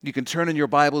You can turn in your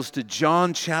Bibles to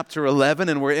John chapter 11,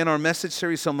 and we're in our message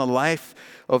series on the life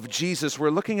of Jesus. We're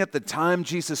looking at the time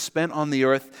Jesus spent on the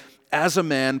earth as a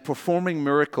man, performing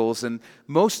miracles, and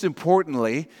most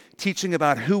importantly, teaching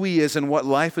about who he is and what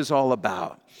life is all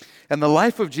about. And the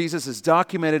life of Jesus is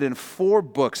documented in 4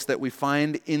 books that we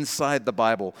find inside the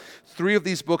Bible. 3 of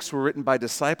these books were written by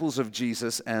disciples of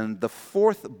Jesus, and the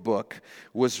 4th book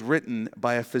was written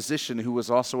by a physician who was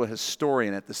also a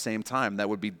historian at the same time. That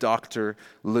would be Dr.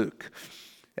 Luke.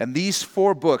 And these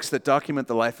 4 books that document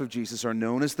the life of Jesus are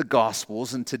known as the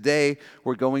Gospels, and today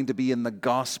we're going to be in the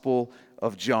Gospel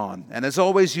of John. And as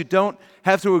always, you don't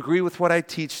have to agree with what I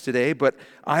teach today, but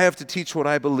I have to teach what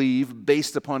I believe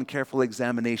based upon careful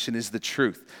examination is the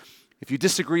truth. If you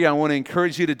disagree, I want to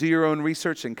encourage you to do your own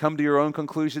research and come to your own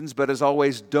conclusions, but as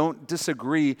always, don't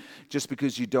disagree just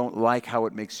because you don't like how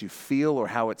it makes you feel or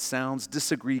how it sounds.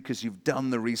 Disagree because you've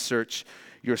done the research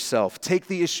yourself. Take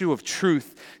the issue of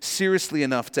truth seriously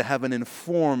enough to have an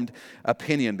informed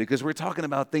opinion, because we're talking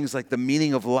about things like the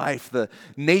meaning of life, the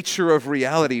nature of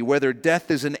reality, whether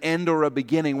death is an end or a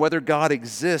beginning, whether God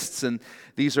exists, and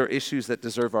these are issues that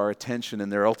deserve our attention,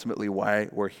 and they're ultimately why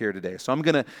we're here today. So I'm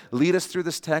going to lead us through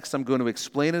this text. I'm going to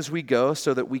explain as we go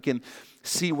so that we can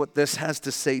see what this has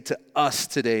to say to us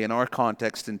today in our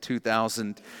context in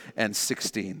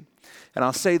 2016. And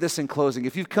I'll say this in closing.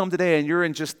 If you've come today and you're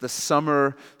in just the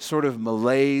summer sort of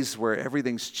malaise where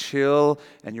everything's chill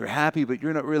and you're happy, but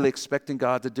you're not really expecting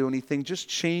God to do anything, just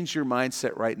change your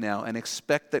mindset right now and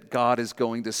expect that God is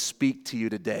going to speak to you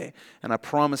today. And I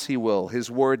promise He will.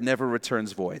 His word never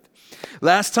returns void.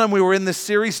 Last time we were in this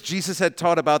series, Jesus had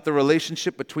taught about the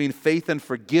relationship between faith and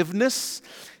forgiveness.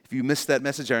 If you missed that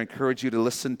message, I encourage you to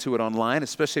listen to it online,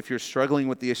 especially if you're struggling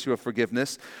with the issue of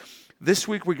forgiveness. This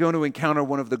week, we're going to encounter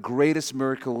one of the greatest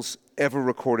miracles ever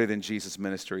recorded in Jesus'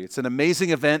 ministry. It's an amazing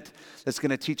event that's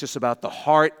going to teach us about the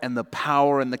heart and the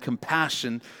power and the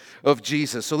compassion of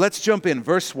Jesus. So let's jump in.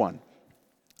 Verse 1.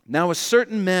 Now a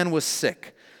certain man was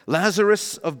sick,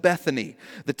 Lazarus of Bethany,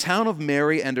 the town of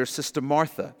Mary and her sister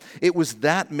Martha. It was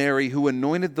that Mary who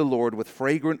anointed the Lord with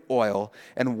fragrant oil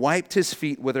and wiped his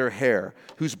feet with her hair,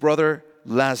 whose brother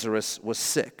Lazarus was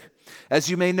sick. As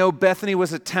you may know, Bethany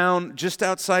was a town just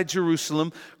outside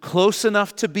Jerusalem, close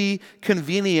enough to be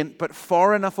convenient, but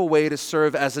far enough away to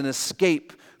serve as an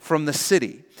escape from the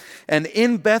city. And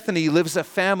in Bethany lives a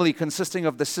family consisting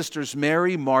of the sisters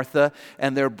Mary, Martha,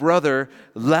 and their brother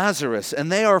Lazarus.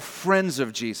 And they are friends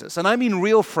of Jesus. And I mean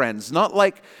real friends, not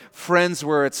like friends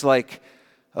where it's like,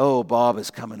 oh, Bob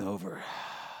is coming over.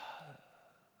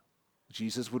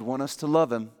 Jesus would want us to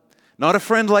love him. Not a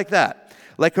friend like that.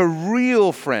 Like a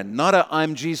real friend, not a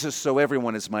I'm Jesus so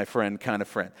everyone is my friend kind of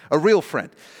friend. A real friend.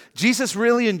 Jesus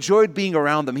really enjoyed being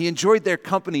around them. He enjoyed their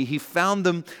company. He found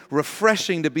them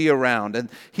refreshing to be around. And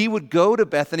he would go to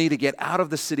Bethany to get out of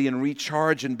the city and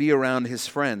recharge and be around his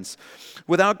friends.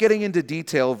 Without getting into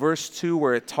detail, verse 2,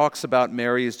 where it talks about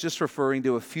Mary, is just referring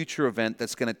to a future event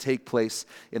that's going to take place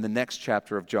in the next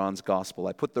chapter of John's Gospel.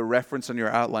 I put the reference on your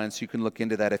outline so you can look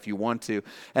into that if you want to.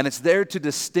 And it's there to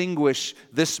distinguish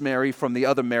this Mary from the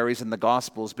other Marys in the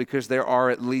Gospels, because there are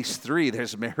at least 3.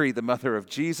 There's Mary, the mother of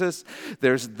Jesus.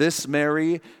 There's this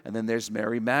Mary, and then there's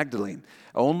Mary Magdalene.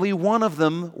 Only one of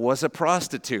them was a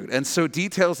prostitute. And so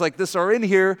details like this are in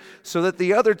here so that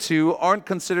the other 2 aren't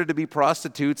considered to be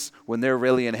prostitutes when they're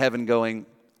really in heaven going,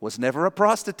 was never a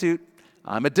prostitute.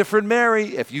 I'm a different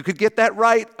Mary. If you could get that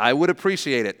right, I would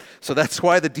appreciate it. So that's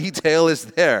why the detail is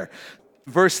there.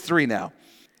 Verse 3 now.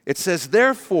 It says,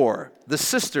 therefore, the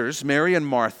sisters, Mary and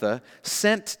Martha,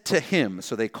 sent to him.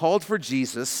 So they called for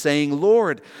Jesus, saying,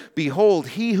 Lord, behold,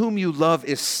 he whom you love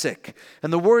is sick.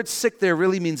 And the word sick there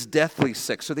really means deathly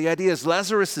sick. So the idea is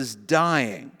Lazarus is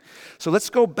dying. So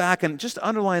let's go back and just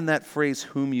underline that phrase,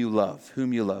 whom you love,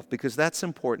 because that's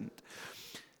important.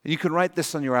 And you can write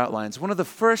this on your outlines. One of the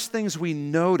first things we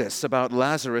notice about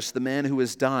Lazarus, the man who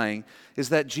is dying, is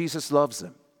that Jesus loves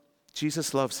him.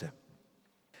 Jesus loves him.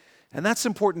 And that's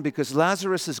important because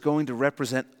Lazarus is going to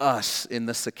represent us in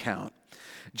this account.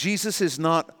 Jesus is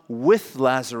not with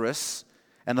Lazarus,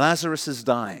 and Lazarus is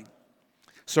dying.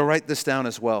 So write this down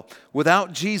as well.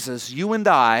 Without Jesus, you and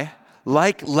I,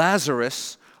 like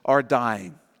Lazarus, are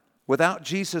dying. Without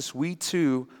Jesus, we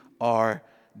too are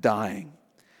dying.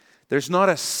 There's not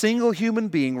a single human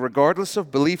being, regardless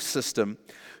of belief system,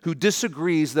 who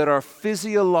disagrees that our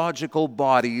physiological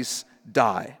bodies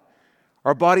die.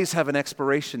 Our bodies have an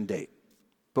expiration date.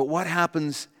 But what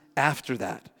happens after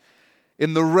that?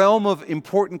 In the realm of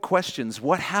important questions,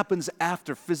 what happens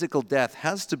after physical death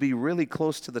has to be really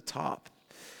close to the top.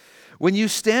 When you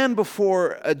stand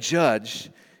before a judge,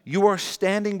 you are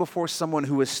standing before someone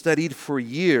who has studied for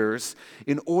years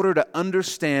in order to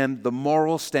understand the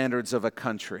moral standards of a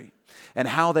country and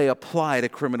how they apply to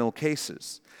criminal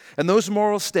cases. And those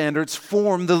moral standards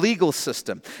form the legal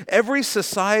system. Every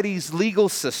society's legal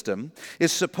system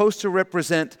is supposed to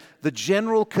represent the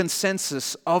general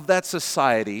consensus of that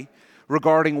society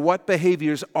regarding what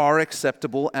behaviors are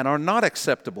acceptable and are not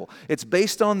acceptable. It's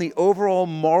based on the overall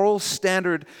moral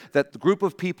standard that the group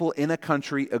of people in a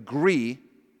country agree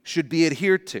should be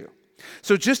adhered to.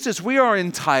 So just as we are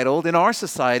entitled in our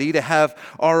society to have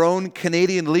our own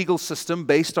Canadian legal system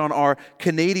based on our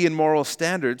Canadian moral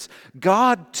standards,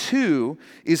 God too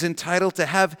is entitled to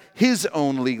have His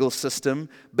own legal system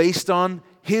based on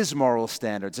His moral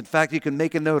standards. In fact, you can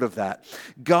make a note of that.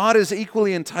 God is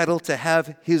equally entitled to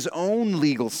have His own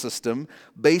legal system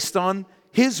based on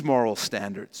His moral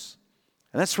standards.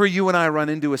 And that's where you and I run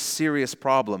into a serious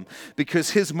problem,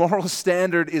 because His moral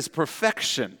standard is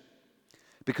perfection.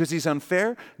 Because He's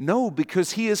unfair? No,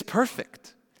 because He is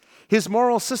perfect. His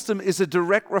moral system is a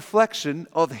direct reflection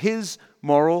of His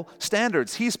moral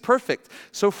standards. He's perfect.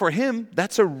 So for Him,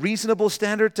 that's a reasonable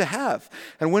standard to have.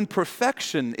 And when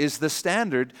perfection is the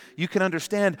standard, you can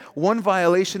understand one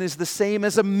violation is the same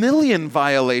as 1,000,000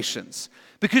 violations,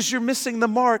 because you're missing the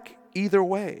mark either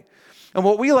way. And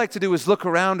what we like to do is look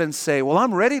around and say, well,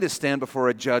 I'm ready to stand before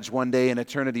a judge one day in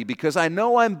eternity because I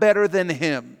know I'm better than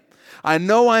him. I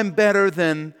know I'm better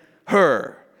than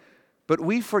her. But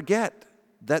we forget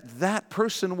that that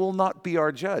person will not be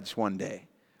our judge one day.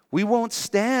 We won't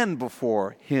stand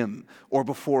before him or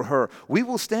before her. We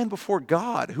will stand before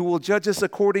God, who will judge us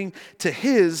according to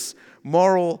His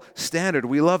moral standard.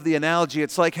 We love the analogy.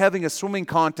 It's like having a swimming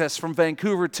contest from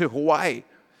Vancouver to Hawaii.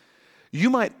 You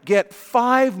might get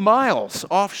 5 miles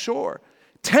offshore,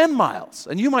 10 miles,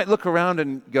 and you might look around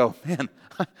and go, man,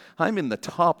 I'm in the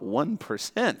top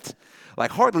 1%.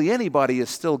 Like hardly anybody is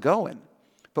still going.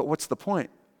 But what's the point?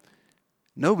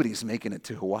 Nobody's making it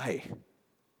to Hawaii.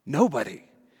 Nobody.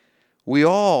 We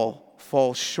all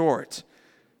fall short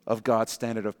of God's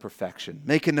standard of perfection.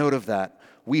 Make a note of that.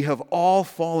 We have all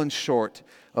fallen short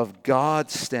of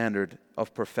God's standard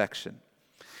of perfection.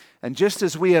 And just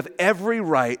as we have every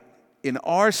right in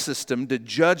our system to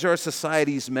judge our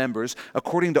society's members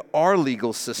according to our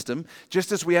legal system,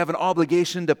 just as we have an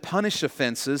obligation to punish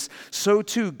offenses, so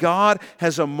too God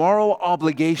has a moral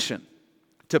obligation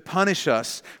to punish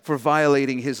us for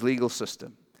violating His legal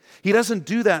system. He doesn't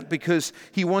do that because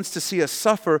He wants to see us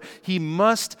suffer. He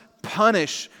must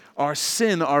punish our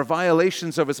sin, our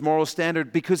violations of His moral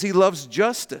standard, because He loves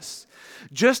justice.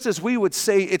 Just as we would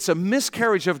say it's a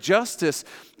miscarriage of justice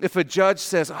if a judge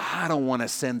says, I don't want to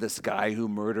send this guy who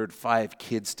murdered 5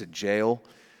 kids to jail.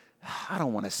 I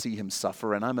don't want to see him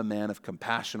suffer, and I'm a man of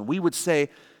compassion. We would say,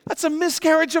 that's a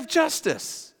miscarriage of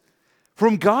justice.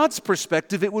 From God's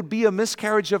perspective, it would be a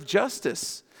miscarriage of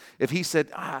justice if He said,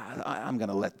 I'm going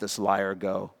to let this liar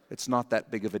go. It's not that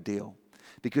big of a deal.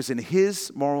 Because in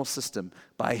His moral system,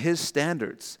 by His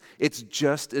standards, it's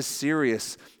just as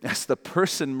serious as the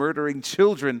person murdering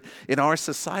children in our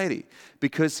society,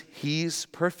 because He's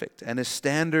perfect and His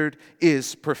standard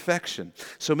is perfection.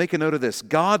 So make a note of this.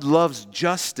 God loves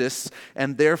justice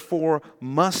and therefore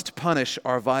must punish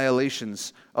our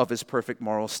violations of His perfect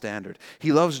moral standard.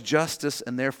 He loves justice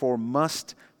and therefore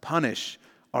must punish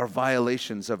our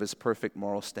violations of His perfect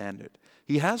moral standard.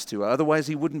 He has to, otherwise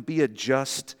He wouldn't be a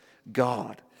just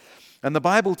God. And the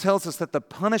Bible tells us that the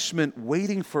punishment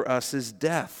waiting for us is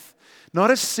death.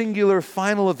 Not a singular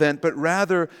final event, but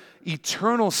rather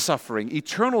eternal suffering,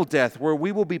 eternal death, where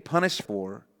we will be punished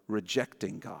for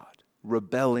rejecting God,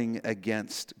 rebelling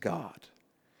against God.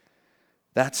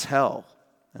 That's hell.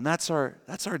 And that's our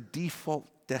default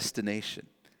destination.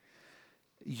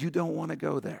 You don't want to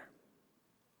go there.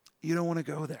 You don't want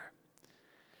to go there.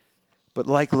 But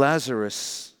like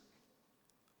Lazarus,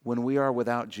 when we are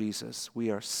without Jesus, we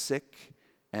are sick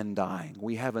and dying.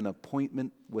 We have an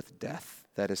appointment with death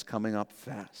that is coming up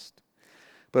fast.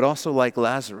 But also like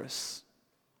Lazarus,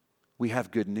 we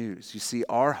have good news. You see,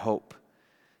 our hope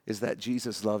is that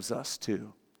Jesus loves us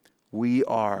too. We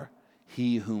are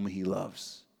he whom He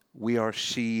loves. We are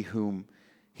she whom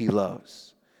He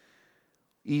loves.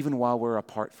 Even while we're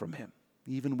apart from Him,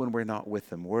 even when we're not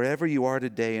with Him, wherever you are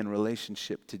today in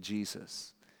relationship to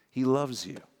Jesus, He loves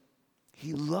you.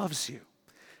 He loves you.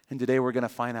 And today we're going to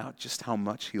find out just how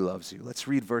much He loves you. Let's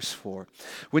read verse 4.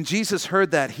 When Jesus heard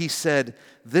that, He said,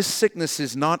 "This sickness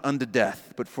is not unto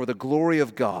death, but for the glory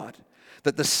of God,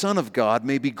 that the Son of God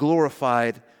may be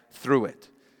glorified through it."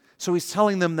 So he's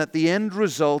telling them that the end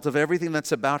result of everything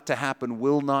that's about to happen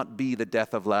will not be the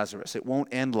death of Lazarus. It won't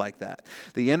end like that.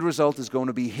 The end result is going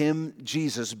to be him,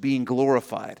 Jesus, being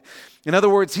glorified. In other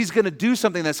words, he's going to do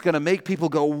something that's going to make people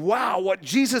go, wow, what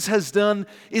Jesus has done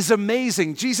is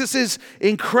amazing. Jesus is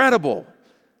incredible.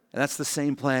 And that's the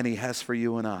same plan he has for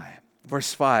you and I.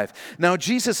 Verse 5, now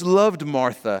Jesus loved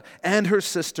Martha and her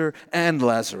sister and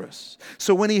Lazarus.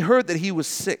 So when he heard that he was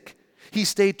sick, he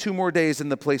stayed 2 more days in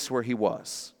the place where he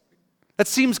was. That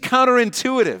seems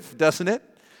counterintuitive, doesn't it?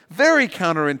 Very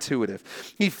counterintuitive.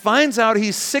 He finds out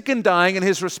he's sick and dying, and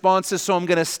his response is, so I'm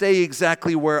going to stay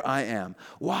exactly where I am.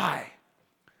 Why?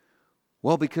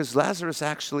 Well, because Lazarus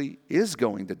actually is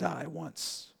going to die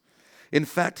once. In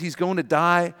fact, he's going to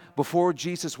die before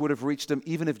Jesus would have reached him,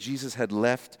 even if Jesus had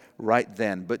left right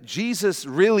then. But Jesus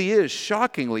really is,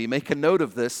 shockingly, make a note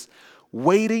of this,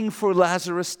 waiting for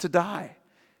Lazarus to die.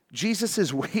 Jesus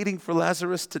is waiting for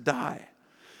Lazarus to die.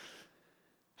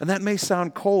 And that may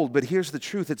sound cold, but here's the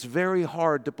truth. It's very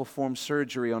hard to perform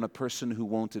surgery on a person who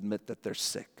won't admit that they're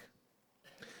sick.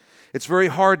 It's very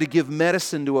hard to give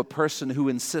medicine to a person who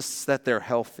insists that they're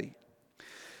healthy.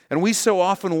 And we so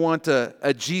often want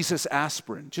a Jesus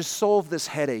aspirin. Just solve this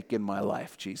headache in my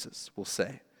life, Jesus will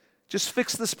say. Just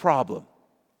fix this problem,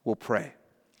 we'll pray.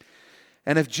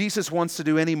 And if Jesus wants to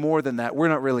do any more than that, we're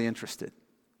not really interested.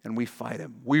 And we fight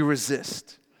him. We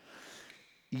resist.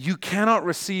 You cannot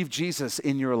receive Jesus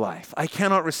in your life. I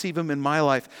cannot receive him in my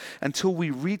life until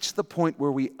we reach the point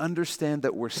where we understand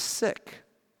that we're sick.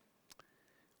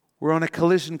 We're on a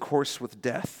collision course with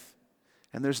death,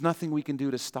 and there's nothing we can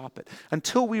do to stop it.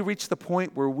 Until we reach the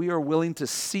point where we are willing to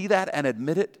see that and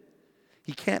admit it,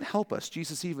 he can't help us.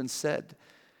 Jesus even said,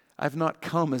 I've not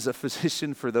come as a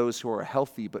physician for those who are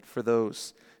healthy, but for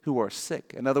those who are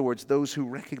sick. In other words, those who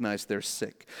recognize they're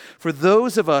sick. For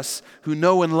those of us who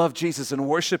know and love Jesus and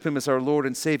worship him as our Lord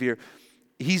and Savior,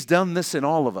 he's done this in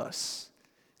all of us.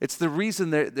 It's the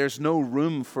reason there's no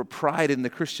room for pride in the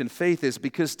Christian faith is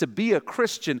because to be a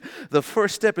Christian, the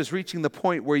first step is reaching the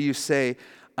point where you say,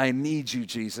 I need you,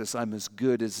 Jesus. I'm as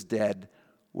good as dead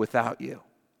without you.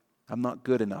 I'm not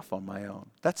good enough on my own.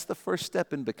 That's the first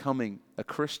step in becoming a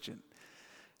Christian.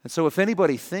 And so if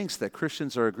anybody thinks that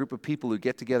Christians are a group of people who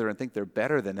get together and think they're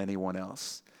better than anyone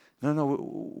else,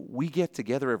 no, we get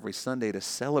together every Sunday to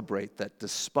celebrate that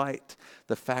despite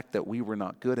the fact that we were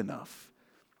not good enough,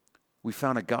 we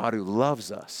found a God who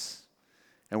loves us,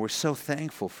 and we're so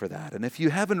thankful for that. And if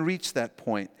you haven't reached that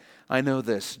point, I know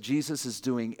this, Jesus is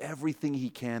doing everything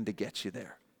he can to get you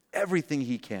there, everything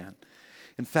he can.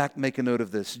 In fact, make a note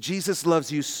of this, Jesus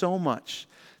loves you so much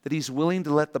that he's willing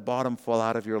to let the bottom fall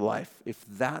out of your life if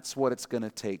that's what it's going to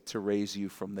take to raise you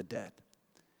from the dead.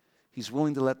 He's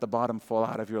willing to let the bottom fall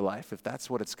out of your life if that's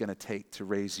what it's going to take to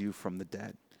raise you from the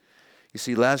dead. You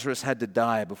see, Lazarus had to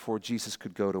die before Jesus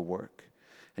could go to work.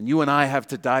 And you and I have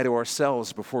to die to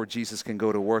ourselves before Jesus can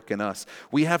go to work in us.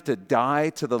 We have to die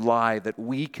to the lie that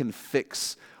we can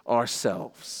fix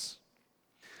ourselves.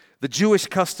 The Jewish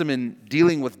custom in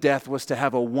dealing with death was to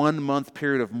have a 1-month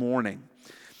period of mourning.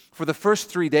 For the first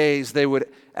 3 days, they would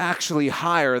actually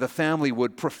hire, the family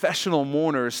would, professional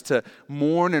mourners to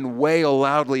mourn and wail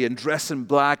loudly and dress in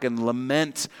black and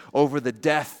lament over the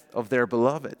death of their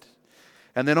beloved.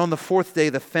 And then on the 4th day,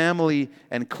 the family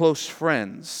and close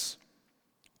friends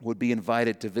would be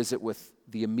invited to visit with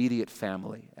the immediate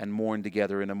family and mourn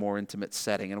together in a more intimate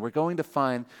setting. And we're going to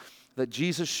find that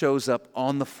Jesus shows up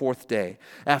on the 4th day.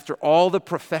 After all the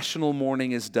professional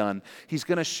mourning is done, he's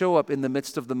going to show up in the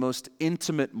midst of the most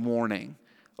intimate mourning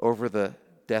over the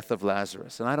death of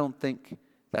Lazarus. And I don't think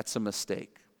that's a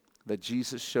mistake, that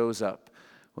Jesus shows up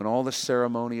when all the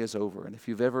ceremony is over. And if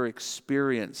you've ever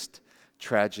experienced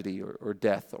tragedy or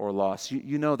death or loss,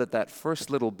 you know that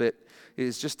first little bit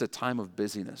is just a time of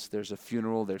busyness. There's a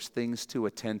funeral, there's things to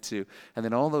attend to, and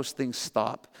then all those things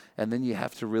stop, and then you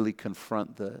have to really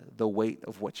confront the weight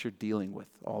of what you're dealing with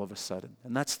all of a sudden.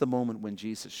 And that's the moment when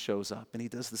Jesus shows up, and he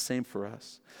does the same for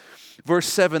us. Verse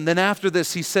 7, then after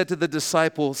this he said to the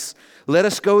disciples, let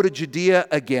us go to Judea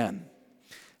again.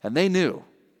 And they knew.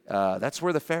 That's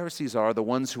where the Pharisees are, the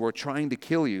ones who are trying to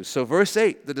kill you. So verse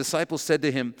 8, the disciples said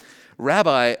to him,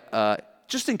 Rabbi,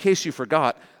 just in case you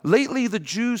forgot, lately the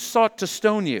Jews sought to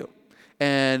stone you,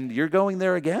 and you're going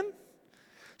there again?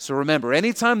 So remember,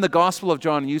 anytime the Gospel of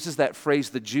John uses that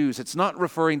phrase, the Jews, it's not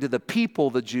referring to the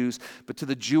people, the Jews, but to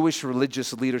the Jewish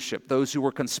religious leadership, those who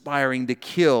were conspiring to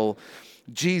kill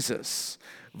Jesus.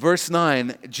 Verse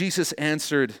 9, Jesus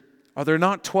answered, are there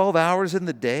not 12 hours in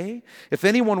the day? If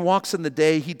anyone walks in the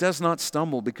day, he does not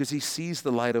stumble because he sees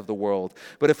the light of the world.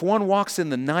 But if one walks in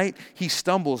the night, he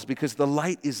stumbles because the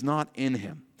light is not in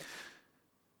him.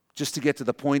 just to get to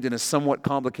the point in a somewhat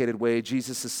complicated way,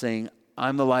 Jesus is saying,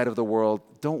 I'm the light of the world.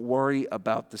 Don't worry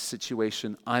about the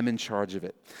situation. I'm in charge of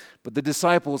it. But the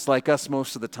disciples, like us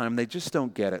most of the time, they just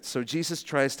don't get it. So Jesus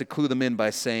tries to clue them in by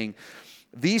saying,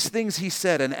 these things he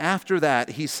said, and after that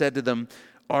he said to them,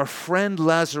 our friend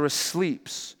Lazarus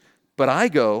sleeps, but I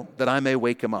go that I may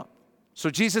wake him up.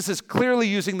 So Jesus is clearly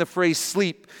using the phrase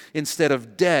sleep instead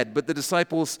of dead, but the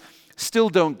disciples still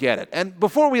don't get it. And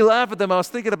before we laugh at them, I was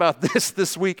thinking about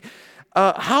this week.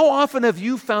 How often have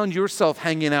you found yourself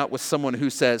hanging out with someone who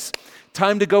says,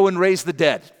 time to go and raise the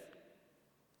dead?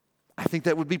 I think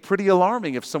that would be pretty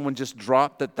alarming if someone just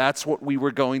dropped that that's what we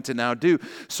were going to now do.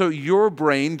 So your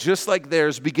brain, just like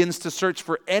theirs, begins to search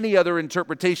for any other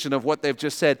interpretation of what they've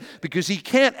just said, because he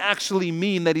can't actually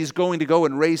mean that he's going to go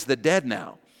and raise the dead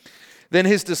now. Then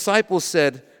his disciples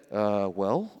said,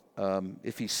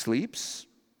 if he sleeps,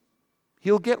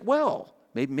 he'll get well.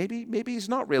 Maybe he's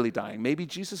not really dying. Maybe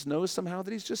Jesus knows somehow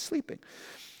that he's just sleeping.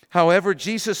 However,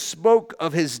 Jesus spoke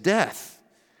of his death,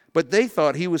 but they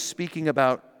thought he was speaking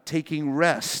about taking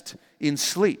rest in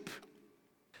sleep.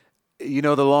 You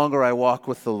know, the longer I walk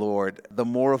with the Lord, the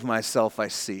more of myself I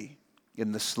see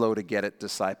in the slow-to-get-it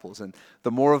disciples, and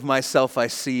the more of myself I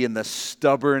see in the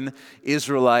stubborn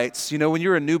Israelites. You know, when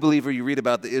you're a new believer, you read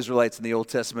about the Israelites in the Old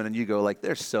Testament, and you go like,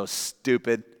 they're so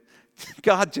stupid.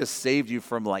 God just saved you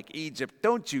from like Egypt.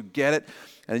 Don't you get it?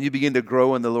 And then you begin to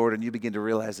grow in the Lord, and you begin to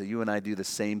realize that you and I do the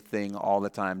same thing all the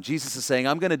time. Jesus is saying,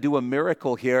 I'm going to do a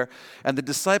miracle here. And the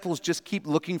disciples just keep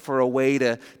looking for a way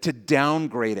to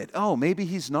downgrade it. Oh, maybe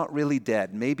he's not really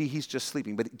dead. Maybe he's just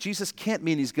sleeping. But Jesus can't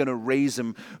mean he's going to raise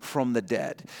him from the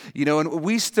dead. You know, and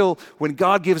we still, when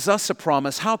God gives us a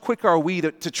promise, how quick are we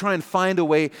to try and find a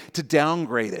way to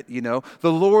downgrade it? You know,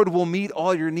 the Lord will meet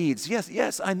all your needs.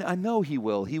 Yes, I know he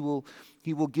will. He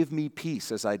will give me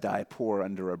peace as I die poor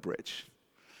under a bridge.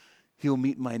 He'll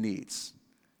meet my needs.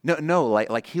 No,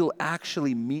 like he'll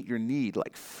actually meet your need,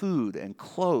 like food and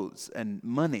clothes and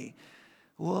money.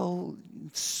 Well,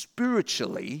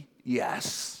 spiritually,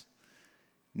 yes.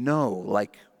 No,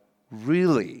 like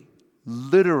really,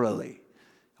 literally.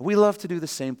 We love to do the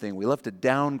same thing. We love to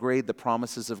downgrade the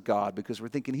promises of God because we're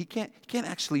thinking he can't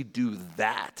actually do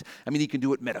that. I mean, he can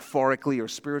do it metaphorically or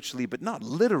spiritually, but not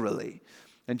literally.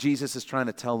 And Jesus is trying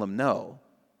to tell them, no,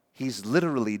 he's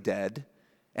literally dead.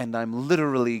 And I'm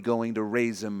literally going to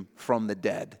raise him from the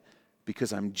dead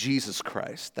because I'm Jesus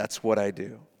Christ. That's what I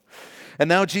do. And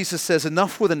now Jesus says,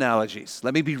 enough with analogies.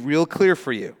 Let me be real clear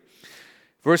for you.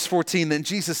 Verse 14, then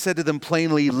Jesus said to them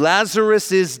plainly,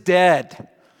 Lazarus is dead.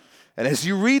 And as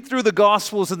you read through the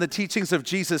Gospels and the teachings of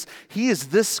Jesus, he is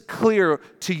this clear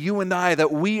to you and I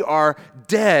that we are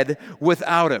dead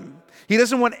without him. He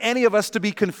doesn't want any of us to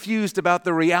be confused about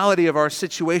the reality of our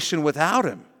situation without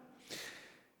him.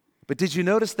 But did you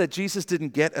notice that Jesus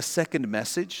didn't get a second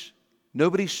message?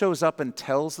 Nobody shows up and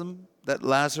tells them that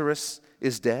Lazarus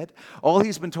is dead. All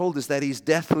he's been told is that he's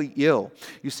deathly ill.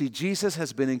 You see, Jesus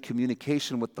has been in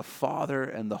communication with the Father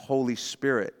and the Holy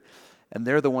Spirit, and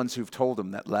they're the ones who've told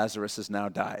him that Lazarus has now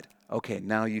died. Okay,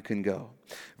 now you can go.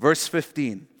 Verse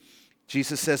 15,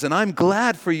 Jesus says, and I'm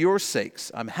glad for your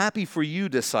sakes. I'm happy for you,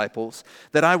 disciples,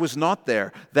 that I was not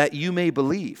there, that you may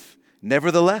believe.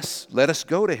 Nevertheless, let us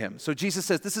go to him. So Jesus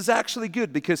says, this is actually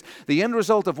good because the end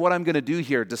result of what I'm going to do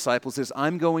here, disciples, is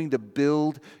I'm going to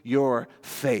build your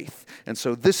faith. And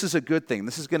so this is a good thing.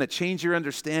 This is going to change your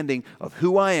understanding of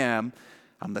who I am.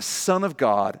 I'm the Son of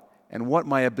God and what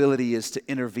my ability is to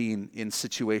intervene in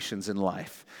situations in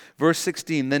life. Verse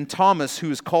 16, then Thomas,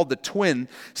 who is called the twin,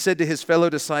 said to his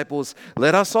fellow disciples,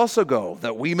 let us also go,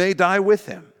 that we may die with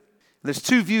him. There's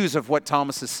two views of what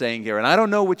Thomas is saying here, and I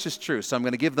don't know which is true, so I'm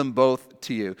going to give them both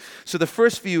to you. So the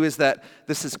first view is that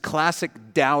this is classic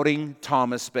doubting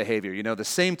Thomas behavior. You know, the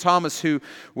same Thomas who,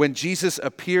 when Jesus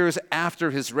appears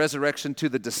after his resurrection to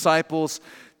the disciples,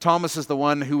 Thomas is the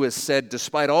one who has said,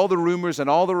 despite all the rumors and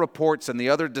all the reports and the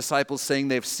other disciples saying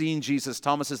they've seen Jesus,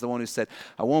 Thomas is the one who said,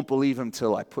 I won't believe him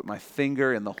till I put my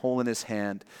finger in the hole in his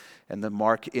hand and the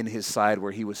mark in his side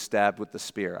where he was stabbed with the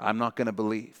spear. I'm not going to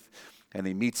believe. And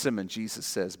he meets him, and Jesus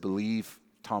says, believe.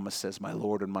 Thomas says, my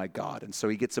Lord and my God. And so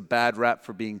he gets a bad rap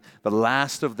for being the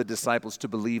last of the disciples to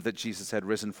believe that Jesus had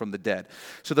risen from the dead.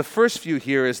 So the first view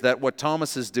here is that what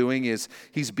Thomas is doing is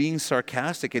he's being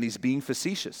sarcastic and he's being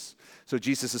facetious. So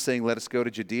Jesus is saying, let us go to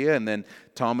Judea. And then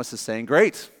Thomas is saying,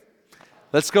 great,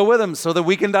 let's go with him so that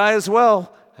we can die as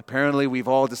well. Apparently, we've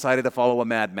all decided to follow a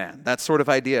madman. That sort of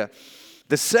idea.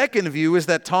 The second view is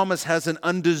that Thomas has an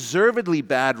undeservedly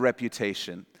bad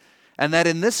reputation. And that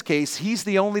in this case, he's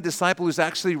the only disciple who's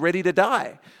actually ready to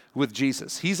die with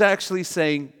Jesus. He's actually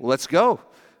saying, let's go.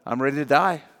 I'm ready to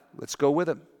die. Let's go with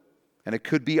him. And it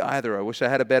could be either. I wish I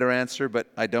had a better answer, but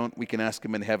I don't. We can ask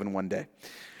him in heaven one day.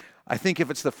 I think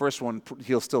if it's the first one,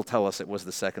 he'll still tell us it was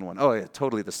the second one. Oh, yeah,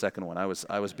 totally the second one. I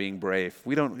was being brave.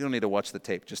 We don't need to watch the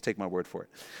tape. Just take my word for it.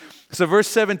 So verse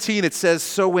 17, it says,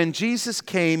 "So when Jesus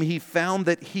came, he found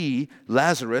that he,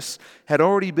 Lazarus, had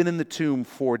already been in the tomb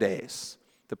 4 days."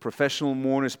 The professional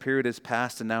mourner's period has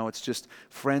passed, and now it's just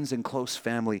friends and close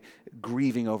family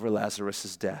grieving over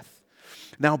Lazarus' death.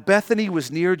 Now Bethany was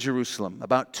near Jerusalem,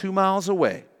 about 2 miles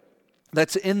away.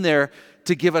 That's in there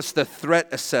to give us the threat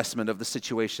assessment of the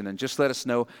situation and just let us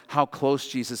know how close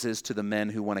Jesus is to the men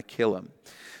who want to kill him.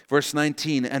 Verse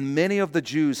 19, "And many of the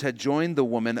Jews had joined the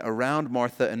woman around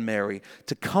Martha and Mary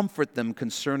to comfort them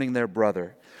concerning their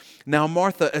brother. Now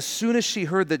Martha, as soon as she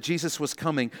heard that Jesus was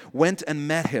coming, went and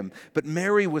met him, but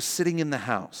Mary was sitting in the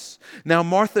house. Now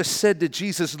Martha said to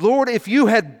Jesus, 'Lord, if you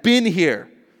had been here,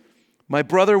 my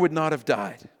brother would not have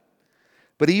died.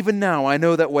 But even now I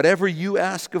know that whatever you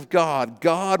ask of God,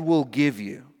 God will give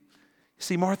you.'"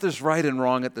 See, Martha's right and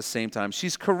wrong at the same time.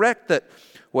 She's correct that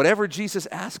whatever Jesus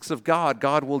asks of God,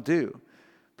 God will do.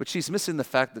 But she's missing the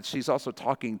fact that she's also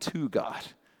talking to God,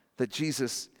 that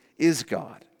Jesus is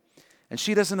God. And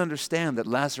she doesn't understand that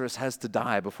Lazarus has to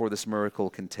die before this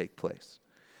miracle can take place.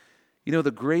 You know,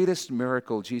 the greatest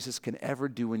miracle Jesus can ever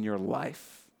do in your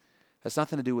life has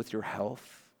nothing to do with your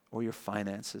health or your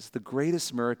finances. The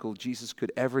greatest miracle Jesus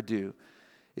could ever do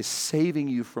is saving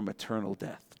you from eternal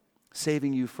death,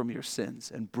 saving you from your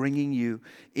sins, and bringing you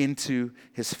into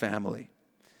his family.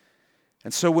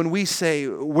 And so when we say,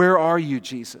 "Where are you,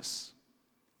 Jesus?"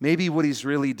 maybe what he's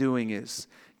really doing is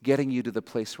getting you to the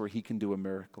place where he can do a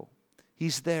miracle.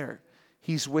 He's there.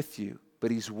 He's with you,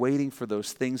 but he's waiting for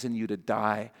those things in you to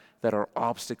die that are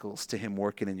obstacles to him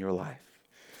working in your life.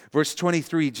 Verse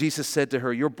 23, Jesus said to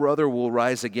her, "Your brother will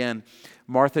rise again."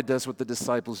 Martha does what the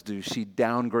disciples do. She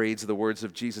downgrades the words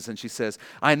of Jesus and she says,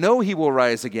 "I know he will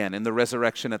rise again in the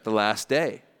resurrection at the last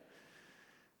day."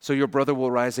 "So your brother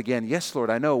will rise again?" "Yes, Lord,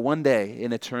 I know, one day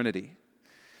in eternity."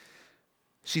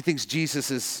 She thinks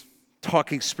Jesus is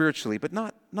talking spiritually, but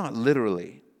not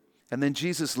literally. And then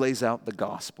Jesus lays out the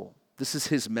gospel. This is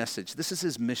his message. This is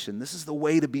his mission. This is the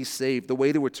way to be saved, the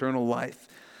way to eternal life.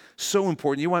 So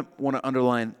important. You want to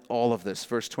underline all of this,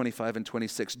 verse 25 and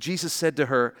 26. Jesus said to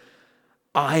her,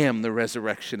 "I am the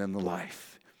resurrection and the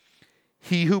life.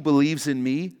 He who believes in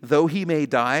me, though he may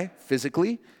die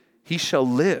physically, he shall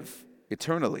live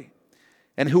eternally.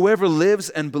 And whoever lives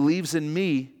and believes in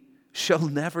me shall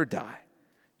never die."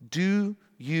 Do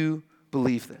you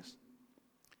believe this?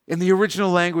 In the original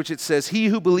language it says, "He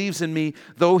who believes in me,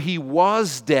 though he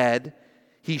was dead,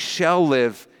 he shall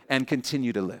live and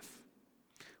continue to live."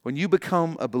 When you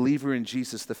become a believer in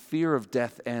Jesus, the fear of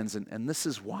death ends, and this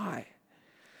is why.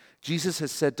 Jesus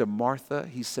has said to Martha,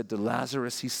 he said to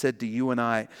Lazarus, he said to you and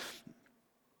I,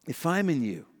 if I'm in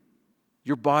you,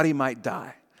 your body might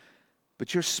die,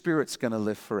 but your spirit's going to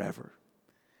live forever.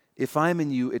 If I'm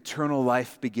in you, eternal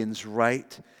life begins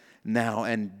right now,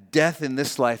 and death in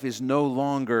this life is no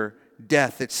longer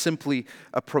death. It's simply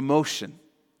a promotion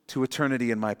to eternity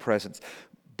in my presence.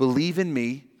 Believe in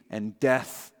me, and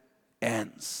death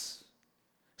ends.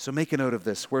 So make a note of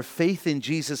this. Where faith in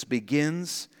Jesus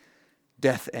begins,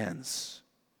 death ends.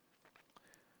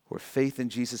 Where faith in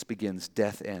Jesus begins,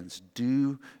 death ends.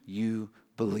 Do you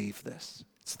believe this?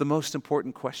 It's the most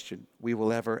important question we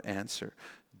will ever answer.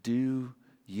 Do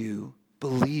you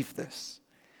believe this?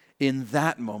 In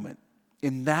that moment,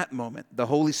 the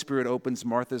Holy Spirit opens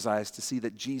Martha's eyes to see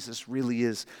that Jesus really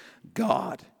is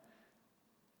God.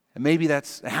 And maybe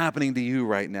that's happening to you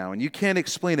right now, and you can't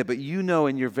explain it, but you know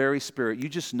in your very spirit, you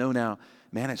just know now,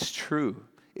 man, it's true.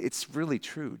 It's really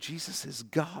true. Jesus is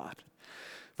God.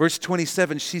 Verse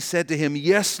 27, she said to him,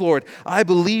 "Yes, Lord, I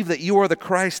believe that you are the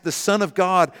Christ, the Son of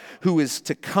God, who is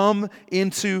to come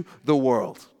into the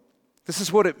world." This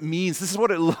is what it means. This is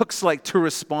what it looks like to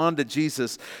respond to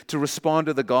Jesus, to respond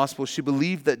to the gospel. She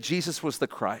believed that Jesus was the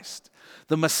Christ,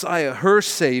 the Messiah, her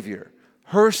Savior,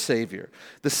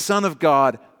 the Son of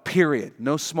God, period.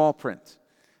 No small print,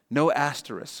 no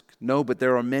asterisk. No, but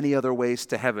there are many other ways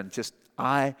to heaven. Just,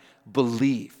 I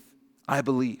believe.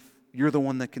 You're the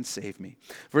one that can save me.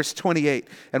 Verse 28,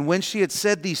 and when she had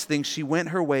said these things, she went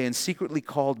her way and secretly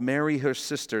called Mary, her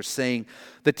sister, saying,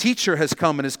 "The teacher has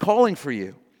come and is calling for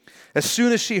you." As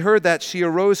soon as she heard that, she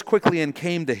arose quickly and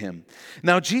came to him.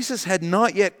 Now Jesus had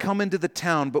not yet come into the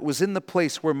town, but was in the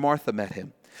place where Martha met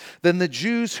him. Then the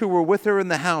Jews who were with her in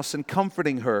the house and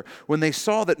comforting her, when they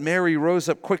saw that Mary rose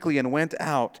up quickly and went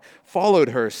out, followed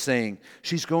her, saying,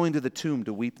 "She's going to the tomb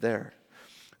to weep there."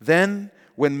 Then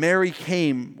When Mary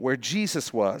came where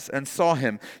Jesus was and saw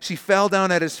him, she fell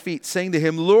down at his feet, saying to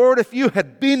him, "Lord, if you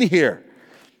had been here,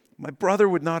 my brother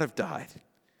would not have died."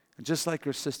 And just like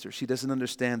her sister, she doesn't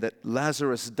understand that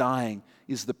Lazarus dying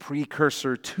is the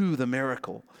precursor to the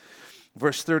miracle.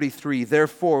 Verse 33,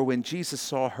 therefore, when Jesus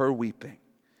saw her weeping,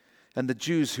 and the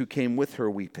Jews who came with her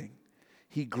weeping,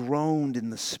 he groaned in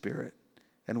the spirit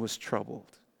and was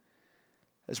troubled.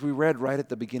 As we read right at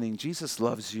the beginning, Jesus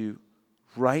loves you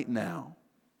right now,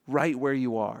 right where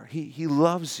you are. He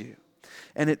loves you,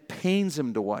 and it pains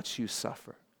him to watch you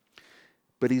suffer.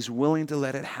 But he's willing to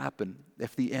let it happen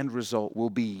if the end result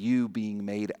will be you being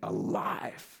made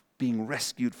alive, being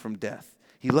rescued from death.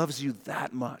 He loves you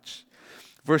that much.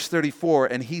 Verse 34,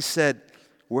 and he said,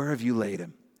 "Where have you laid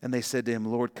him?" And they said to him,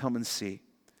 "Lord, come and see."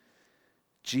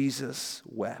 Jesus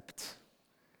wept.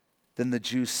 Then the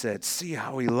Jews said, "See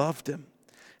how he loved him."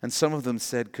 And some of them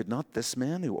said, "Could not this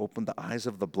man who opened the eyes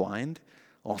of the blind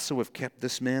also have kept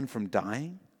this man from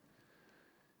dying?"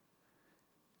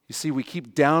 You see, we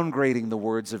keep downgrading the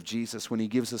words of Jesus when he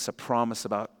gives us a promise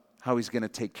about how he's going to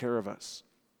take care of us.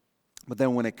 But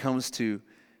then when it comes to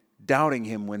doubting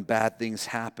him when bad things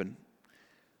happen,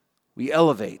 we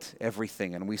elevate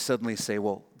everything and we suddenly say,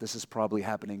 well, this is probably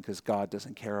happening because God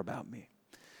doesn't care about me,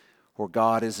 or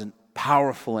God isn't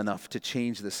powerful enough to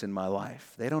change this in my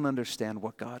life. They don't understand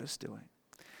what God is doing.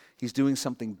 He's doing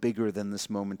something bigger than this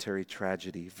momentary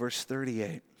tragedy. Verse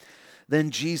 38, then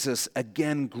Jesus,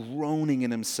 again groaning in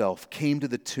himself, came to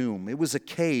the tomb. It was a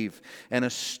cave, and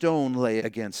a stone lay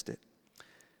against it.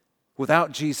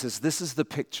 Without Jesus, this is the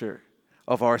picture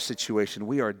of our situation.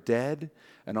 We are dead,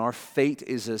 and our fate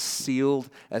is as sealed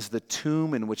as the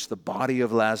tomb in which the body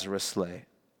of Lazarus lay.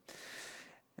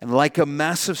 And like a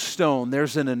massive stone,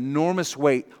 there's an enormous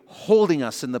weight holding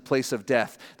us in the place of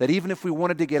death, that even if we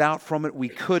wanted to get out from it, we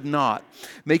could not.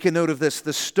 Make a note of this.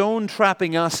 The stone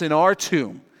trapping us in our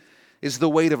tomb is the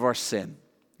weight of our sin.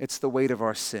 It's the weight of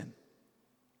our sin.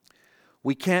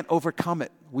 We can't overcome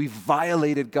it. We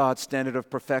violated God's standard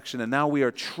of perfection, and now we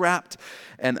are trapped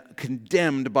and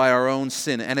condemned by our own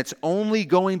sin. And it's only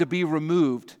going to be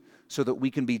removed so that we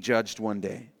can be judged one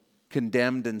day,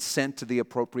 condemned and sent to the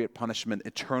appropriate punishment,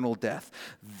 eternal death.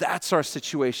 That's our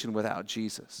situation without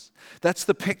Jesus. That's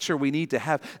the picture we need to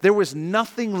have. There was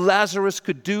nothing Lazarus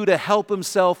could do to help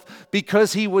himself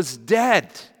because he was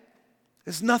dead.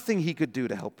 There's nothing he could do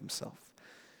to help himself.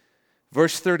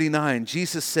 Verse 39,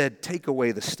 Jesus said, "Take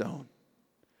away the stone."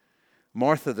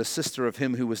 Martha, the sister of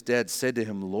him who was dead, said to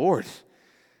him, "Lord,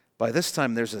 by this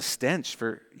time there's a stench,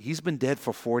 for he's been dead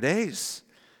for 4 days."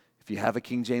 If you have a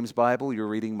King James Bible, you're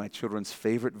reading my children's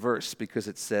favorite verse because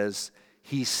it says,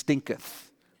 "He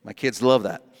stinketh." My kids love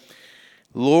that.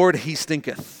 Lord, he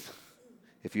stinketh.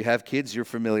 If you have kids, you're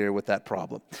familiar with that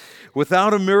problem.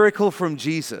 Without a miracle from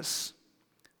Jesus,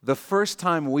 the first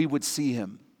time we would see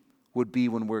him would be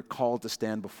when we're called to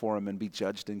stand before him and be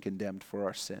judged and condemned for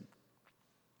our sin.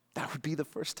 That would be the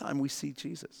first time we see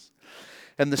Jesus.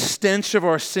 And the stench of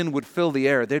our sin would fill the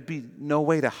air. There'd be no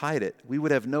way to hide it. We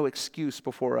would have no excuse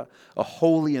before a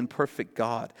holy and perfect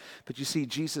God. But you see,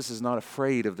 Jesus is not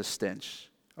afraid of the stench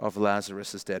of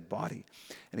Lazarus' dead body.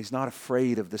 And he's not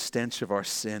afraid of the stench of our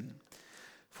sin.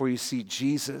 For you see,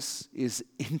 Jesus is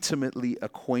intimately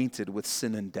acquainted with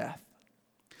sin and death.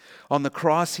 On the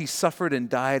cross, he suffered and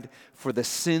died for the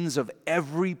sins of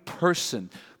every person,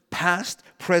 past,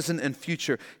 present, and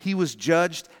future. He was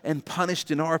judged and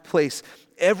punished in our place.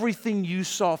 Everything you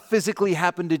saw physically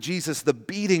happen to Jesus, the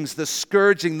beatings, the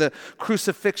scourging, the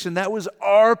crucifixion, that was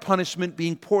our punishment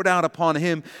being poured out upon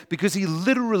him because he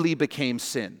literally became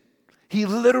sin. He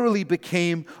literally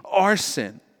became our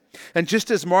sin. And just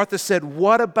as Martha said,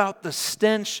 what about the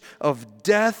stench of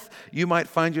death? You might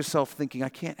find yourself thinking, I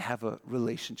can't have a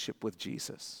relationship with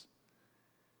Jesus.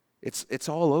 It's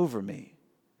all over me,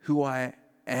 who I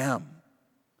am,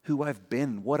 who I've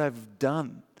been, what I've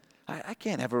done. I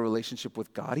can't have a relationship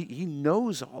with God. He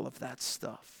knows all of that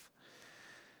stuff.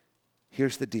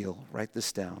 Here's the deal. Write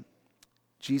this down.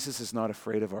 Jesus is not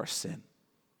afraid of our sin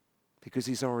because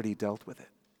he's already dealt with it.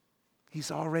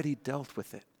 He's already dealt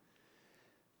with it.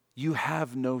 You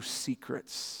have no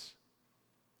secrets.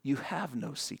 You have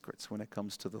no secrets when it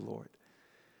comes to the Lord.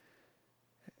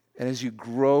 And as you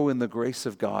grow in the grace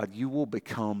of God, you will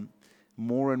become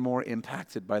more and more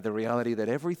impacted by the reality that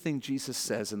everything Jesus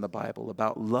says in the Bible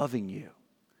about loving you,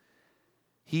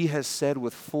 he has said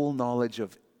with full knowledge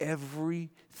of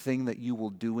everything that you will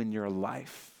do in your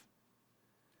life.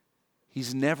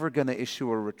 He's never going to issue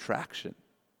a retraction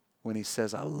when he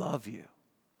says, I love you.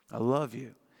 I love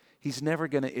you. He's never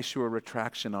going to issue a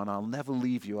retraction on, I'll never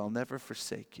leave you, I'll never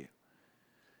forsake you.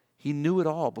 He knew it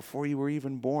all before you were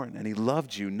even born, and he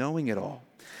loved you knowing it all.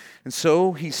 And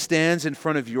so he stands in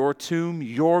front of your tomb,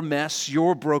 your mess,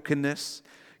 your brokenness,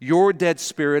 your dead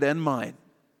spirit and mine.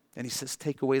 And he says,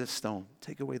 take away the stone,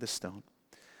 take away the stone.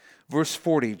 Verse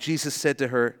 40, Jesus said to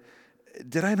her,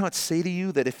 did I not say to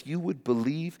you that if you would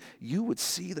believe, you would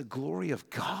see the glory of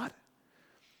God?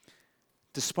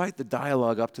 Despite the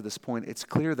dialogue up to this point, it's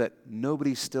clear that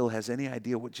nobody still has any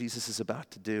idea what Jesus is about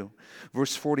to do.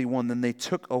 Verse 41, then they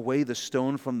took away the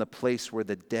stone from the place where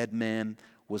the dead man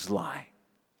was lying.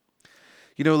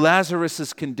 You know,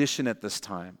 Lazarus' condition at this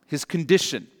time, his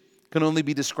condition can only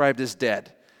be described as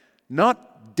dead.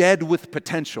 Not dead with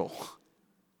potential,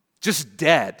 just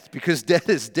dead, because dead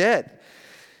is dead.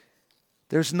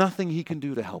 There's nothing he can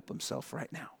do to help himself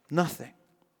right now. Nothing.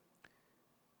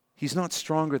 He's not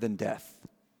stronger than death,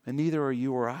 and neither are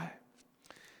you or I.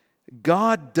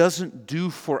 God doesn't do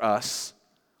for us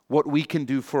what we can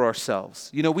do for ourselves.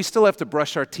 You know, we still have to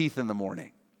brush our teeth in the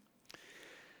morning.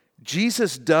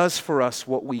 Jesus does for us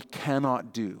what we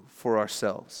cannot do for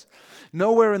ourselves.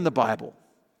 Nowhere in the Bible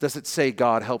does it say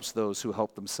God helps those who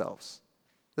help themselves.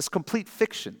 That's complete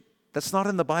fiction. That's not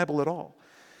in the Bible at all.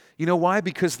 You know why?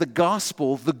 Because the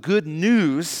gospel, the good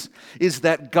news, is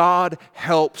that God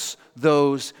helps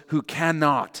those who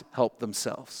cannot help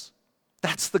themselves.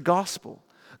 That's the gospel.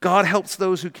 God helps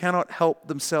those who cannot help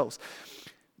themselves.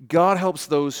 God helps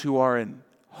those who are in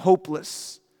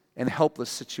hopeless and helpless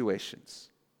situations.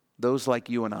 Those like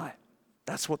you and I.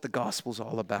 That's what the gospel's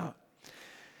all about.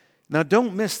 Now,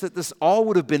 don't miss that this all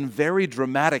would have been very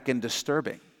dramatic and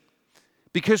disturbing.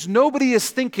 Because nobody is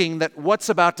thinking that what's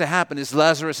about to happen is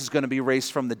Lazarus is going to be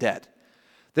raised from the dead.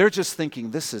 They're just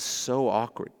thinking, this is so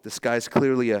awkward. This guy's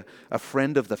clearly a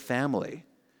friend of the family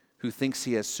who thinks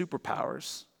he has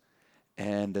superpowers,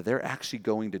 and they're actually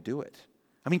going to do it.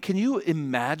 I mean, can you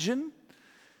imagine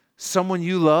someone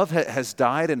you love has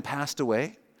died and passed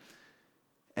away,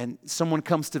 and someone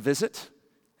comes to visit,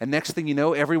 and next thing you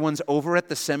know, everyone's over at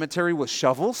the cemetery with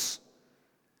shovels?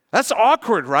 That's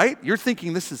awkward, right? You're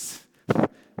thinking this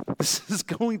is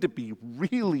going to be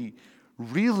really,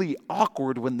 really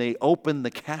awkward when they open the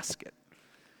casket.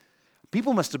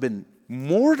 People must have been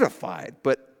mortified,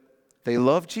 but they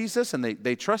love Jesus and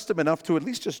they trust him enough to at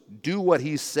least just do what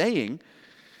he's saying.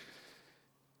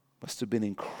 Must have been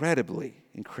incredibly,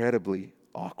 incredibly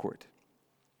awkward.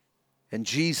 And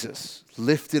Jesus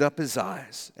lifted up his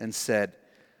eyes and said,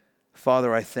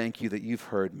 Father, I thank you that you've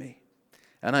heard me,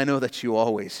 and I know that you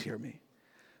always hear me.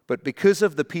 But because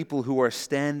of the people who are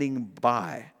standing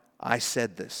by, I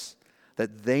said this,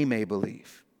 that they may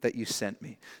believe that you sent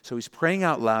me. So he's praying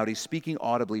out loud. He's speaking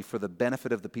audibly for the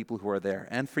benefit of the people who are there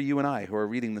and for you and I who are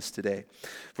reading this today.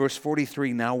 Verse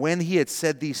 43, now when he had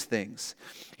said these things,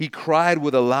 he cried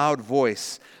with a loud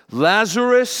voice,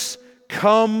 Lazarus,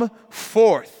 come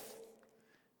forth.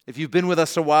 If you've been with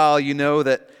us a while, you know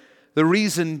that the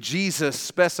reason Jesus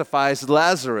specifies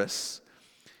Lazarus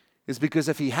is because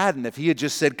if he had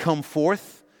just said, come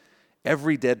forth,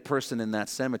 every dead person in that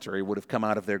cemetery would have come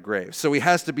out of their grave. So he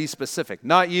has to be specific.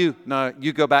 Not you. No,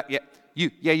 you go back.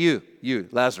 You,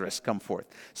 Lazarus, come forth.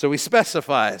 So he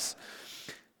specifies.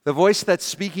 The voice that's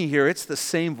speaking here, it's the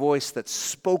same voice that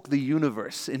spoke the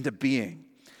universe into being.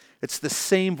 It's the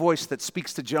same voice that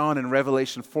speaks to John in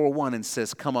Revelation 4:1 and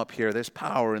says, come up here. There's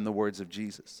power in the words of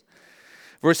Jesus.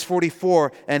 Verse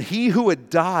 44, and he who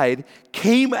had died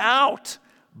came out,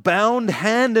 bound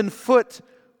hand and foot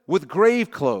with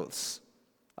grave clothes.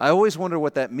 I always wonder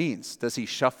what that means. Does he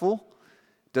shuffle?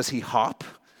 Does he hop?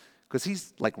 Because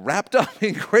he's like wrapped up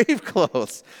in grave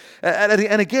clothes.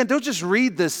 And again, don't just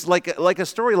read this like a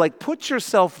story. Like, put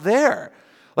yourself there.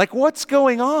 Like, what's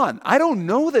going on? I don't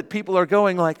know that people are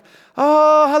going like,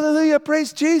 oh, hallelujah,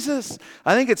 praise Jesus.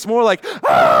 I think it's more like,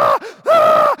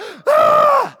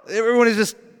 Everyone is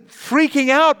just freaking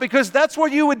out because that's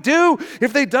what you would do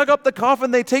if they dug up the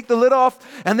coffin, they take the lid off,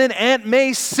 and then Aunt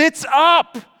May sits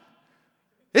up.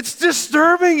 It's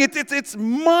disturbing. It's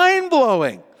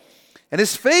mind-blowing. And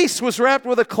his face was wrapped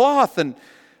with a cloth. And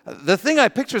the thing I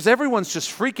picture is everyone's just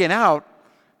freaking out.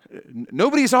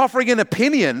 Nobody's offering an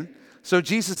opinion. So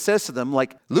Jesus says to them,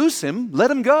 like, loose him, let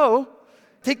him go.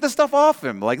 Take the stuff off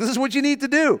him. Like, this is what you need to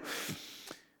do.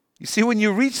 You see, when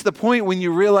you reach the point when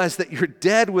you realize that you're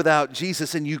dead without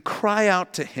Jesus and you cry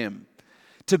out to him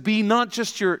to be not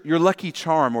just your lucky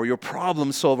charm or your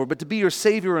problem solver, but to be your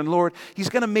Savior and Lord, he's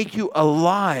going to make you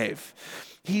alive.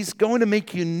 He's going to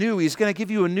make you new. He's going to give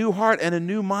you a new heart and a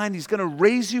new mind. He's going to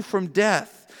raise you from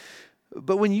death.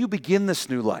 But when you begin this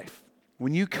new life,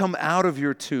 when you come out of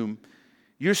your tomb,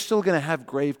 you're still going to have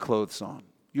grave clothes on.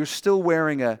 You're still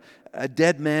wearing a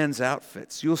dead man's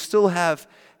outfits. You'll still have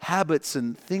habits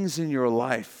and things in your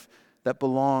life that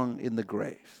belong in the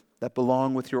grave, that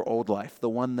belong with your old life, the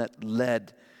one that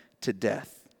led to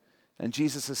death. And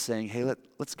Jesus is saying, hey,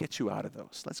 let's get you out of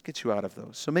those. Let's get you out of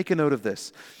those. So make a note of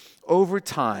this. Over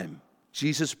time,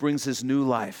 Jesus brings his new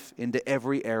life into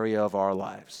every area of our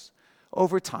lives.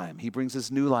 Over time, he brings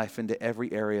his new life into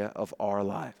every area of our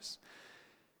lives.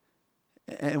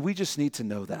 And we just need to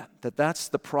know that that's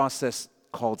the process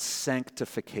called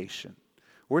sanctification.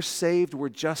 We're saved, we're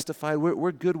justified,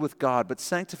 we're good with God, but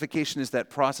sanctification is that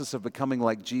process of becoming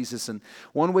like Jesus. And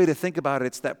one way to think about it,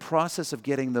 it's that process of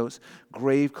getting those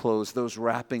grave clothes, those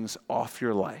wrappings off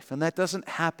your life. And that doesn't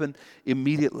happen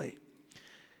immediately.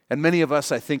 And many of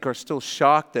us, I think, are still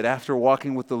shocked that after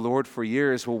walking with the Lord for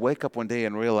years, we'll wake up one day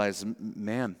and realize,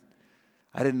 man,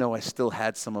 I didn't know I still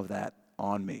had some of that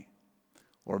on me.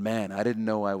 Or man, I didn't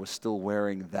know I was still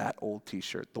wearing that old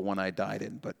t-shirt, the one I died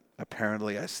in, but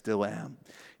apparently I still am.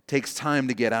 It takes time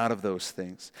to get out of those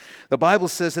things. The Bible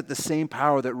says that the same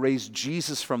power that raised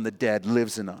Jesus from the dead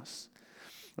lives in us.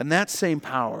 And that same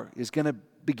power is going to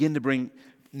begin to bring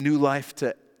new life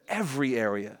to every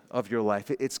area of your life.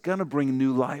 It's going to bring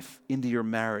new life into your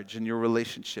marriage and your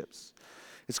relationships.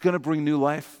 It's going to bring new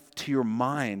life to your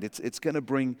mind. It's going to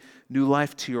bring new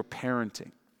life to your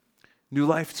parenting. New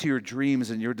life to your dreams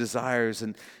and your desires,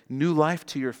 and new life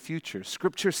to your future.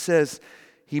 Scripture says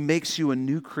he makes you a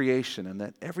new creation and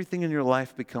that everything in your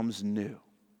life becomes new.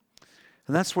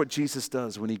 And that's what Jesus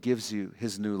does when he gives you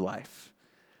his new life.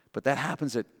 But that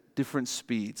happens at different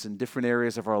speeds in different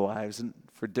areas of our lives and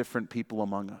for different people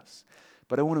among us.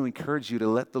 But I want to encourage you to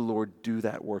let the Lord do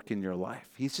that work in your life.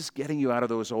 He's just getting you out of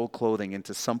those old clothing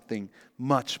into something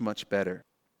much, much better.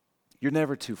 You're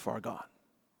never too far gone.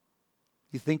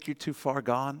 You think you're too far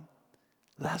gone?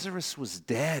 Lazarus was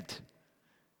dead.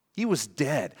 He was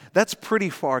dead. That's pretty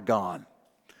far gone.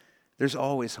 There's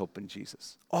always hope in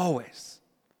Jesus. Always.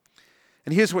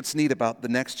 And here's what's neat about the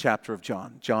next chapter of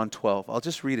John, John 12. I'll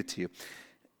just read it to you.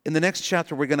 In the next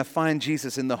chapter, we're going to find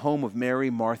Jesus in the home of Mary,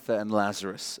 Martha, and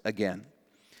Lazarus again.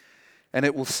 And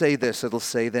it will say this, it'll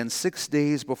say, then 6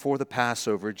 days before the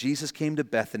Passover, Jesus came to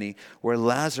Bethany, where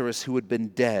Lazarus, who had been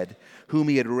dead, whom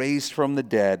he had raised from the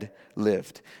dead,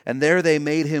 lived. And there they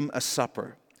made him a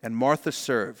supper, and Martha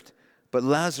served. But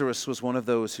Lazarus was one of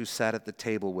those who sat at the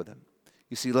table with him.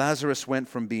 You see, Lazarus went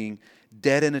from being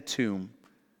dead in a tomb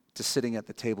to sitting at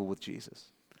the table with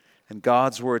Jesus. And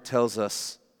God's word tells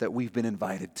us that we've been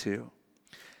invited too.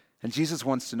 And Jesus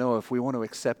wants to know if we want to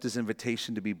accept his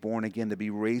invitation to be born again, to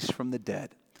be raised from the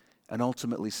dead, and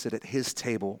ultimately sit at his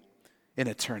table in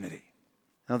eternity.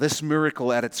 Now, this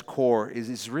miracle at its core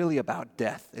is really about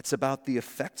death. It's about the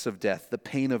effects of death, the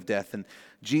pain of death, and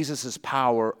Jesus'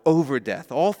 power over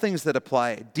death, all things that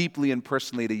apply deeply and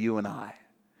personally to you and I.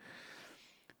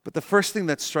 But the first thing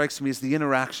that strikes me is the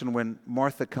interaction when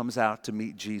Martha comes out to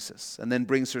meet Jesus and then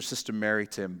brings her sister Mary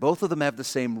to him. Both of them have the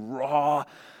same raw,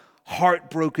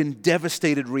 heartbroken,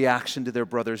 devastated reaction to their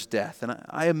brother's death. And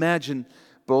I imagine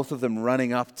both of them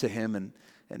running up to him and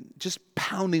just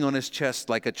pounding on his chest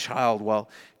like a child while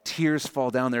tears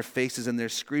fall down their faces and they're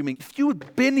screaming, if you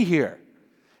had been here,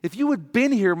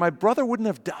 my brother wouldn't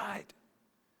have died.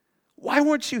 Why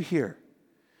weren't you here?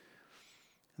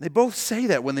 And they both say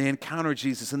that when they encounter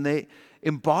Jesus, and they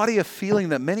embody a feeling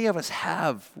that many of us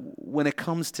have when it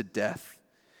comes to death.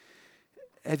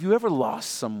 Have you ever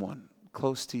lost someone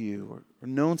close to you or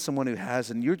known someone who has,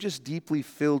 and you're just deeply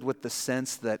filled with the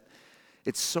sense that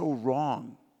it's so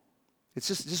wrong? It's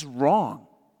just wrong.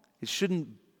 It shouldn't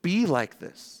be like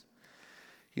this.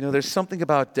 You know, there's something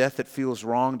about death that feels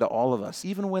wrong to all of us,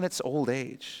 even when it's old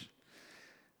age.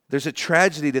 There's a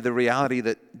tragedy to the reality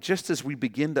that just as we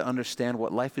begin to understand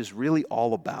what life is really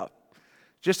all about,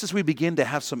 just as we begin to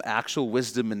have some actual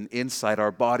wisdom and insight,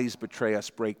 our bodies betray us,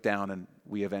 break down, and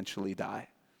we eventually die.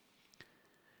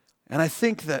 And I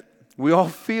think that we all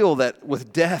feel that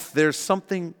with death, there's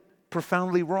something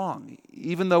profoundly wrong,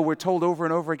 even though we're told over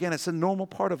and over again it's a normal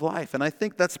part of life. And I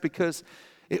think that's because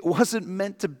it wasn't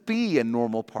meant to be a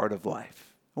normal part of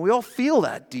life. And we all feel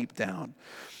that deep down.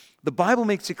 The Bible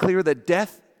makes it clear that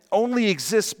death only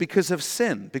exists because of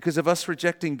sin, because of us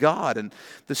rejecting God. And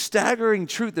the staggering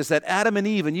truth is that Adam and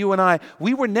Eve and you and I,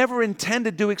 we were never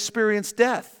intended to experience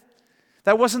death.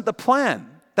 That wasn't the plan.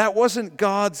 That wasn't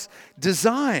God's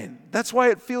design. That's why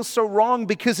it feels so wrong,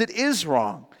 because it is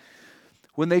wrong.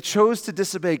 When they chose to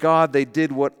disobey God, they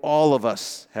did what all of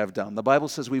us have done. The Bible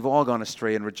says we've all gone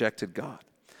astray and rejected God.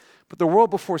 But the world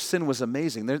before sin was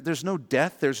amazing. There's no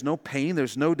death, there's no pain,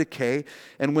 there's no decay.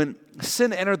 And when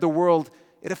sin entered the world,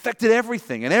 it affected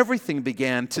everything, and everything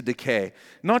began to decay.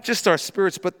 Not just our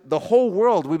spirits, but the whole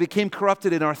world. We became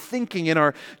corrupted in our thinking, in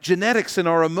our genetics, in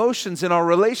our emotions, in our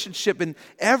relationship, in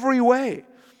every way.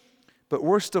 But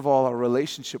worst of all, our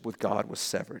relationship with God was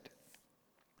severed.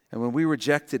 And when we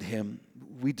rejected him,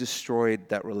 we destroyed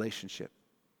that relationship.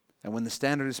 And when the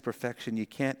standard is perfection, you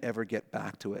can't ever get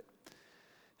back to it.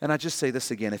 And I just say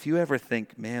this again, if you ever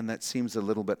think, man, that seems a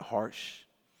little bit harsh,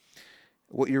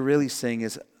 what you're really saying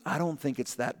is, I don't think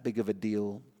it's that big of a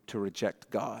deal to reject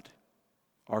God,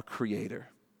 our Creator,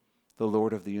 the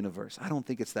Lord of the universe. I don't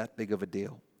think it's that big of a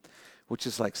deal, which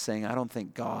is like saying, I don't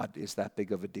think God is that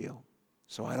big of a deal.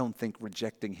 So I don't think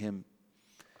rejecting him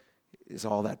is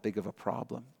all that big of a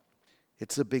problem.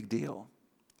 It's a big deal.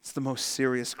 It's the most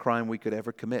serious crime we could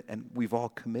ever commit, and we've all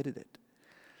committed it.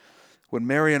 When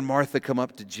Mary and Martha come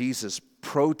up to Jesus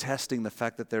protesting the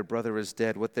fact that their brother is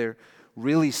dead, what they're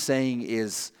really saying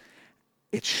is,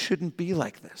 it shouldn't be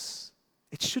like this.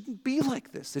 It shouldn't be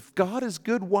like this. If God is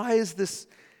good, why is this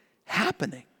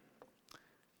happening?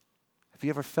 Have you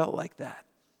ever felt like that?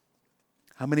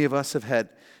 How many of us have had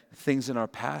things in our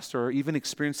past or even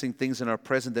experiencing things in our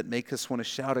present that make us want to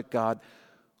shout at God,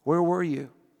 where were you?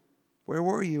 Where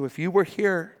were you? If you were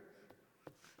here,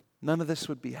 none of this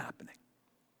would be happening.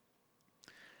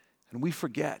 And we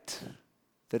forget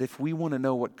that if we want to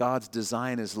know what God's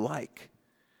design is like,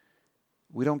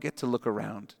 we don't get to look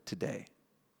around today,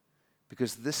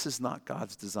 because this is not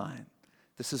God's design.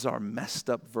 This is our messed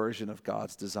up version of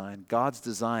God's design. God's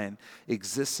design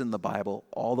exists in the Bible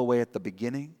all the way at the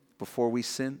beginning, before we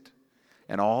sinned,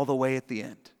 and all the way at the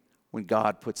end, when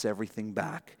God puts everything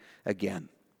back again.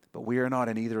 But we are not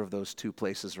in either of those two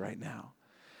places right now.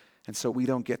 And so we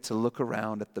don't get to look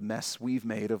around at the mess we've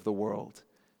made of the world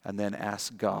and then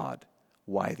ask God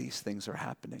why these things are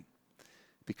happening.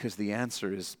 Because the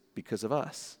answer is because of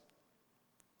us.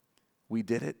 We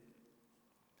did it,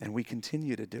 and we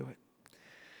continue to do it.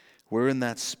 We're in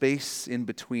that space in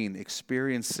between,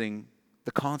 experiencing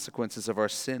the consequences of our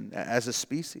sin as a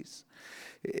species.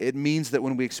 It means that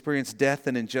when we experience death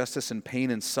and injustice and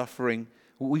pain and suffering,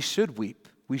 we should weep,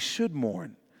 we should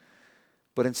mourn.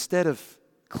 But instead of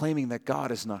claiming that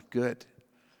God is not good,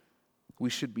 we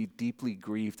should be deeply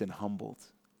grieved and humbled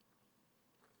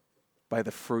by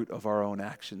the fruit of our own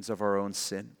actions, of our own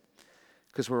sin,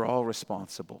 because we're all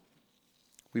responsible.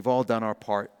 We've all done our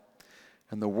part,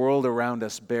 and the world around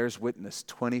us bears witness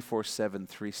 24/7,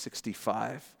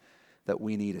 365 that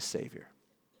we need a Savior.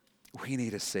 We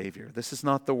need a Savior. This is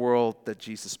not the world that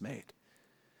Jesus made.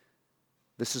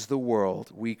 This is the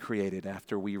world we created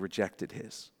after we rejected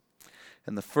his.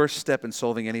 And the first step in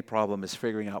solving any problem is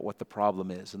figuring out what the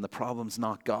problem is. And the problem's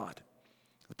not God.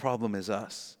 The problem is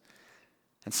us.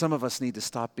 And some of us need to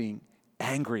stop being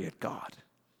angry at God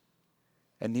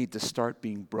and need to start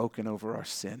being broken over our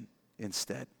sin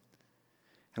instead,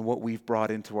 and what we've brought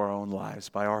into our own lives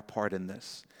by our part in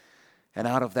this. And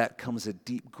out of that comes a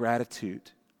deep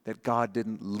gratitude that God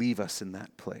didn't leave us in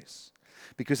that place.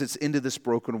 Because it's into this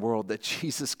broken world that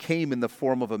Jesus came in the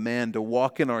form of a man to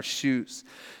walk in our shoes.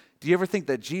 Do you ever think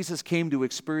that Jesus came to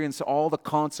experience all the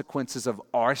consequences of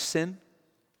our sin?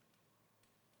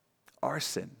 Our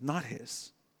sin, not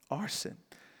his, our sin.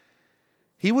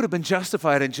 He would have been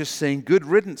justified in just saying, good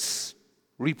riddance,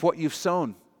 reap what you've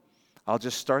sown. I'll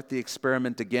just start the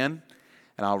experiment again,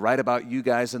 and I'll write about you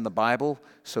guys in the Bible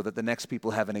so that the next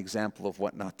people have an example of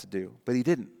what not to do. But he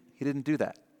didn't. He didn't do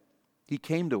that. He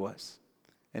came to us,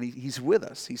 and he's with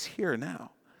us. He's here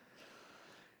now.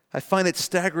 I find it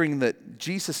staggering that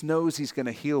Jesus knows he's going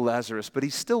to heal Lazarus, but he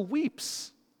still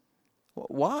weeps.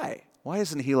 Why? Why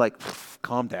isn't he like,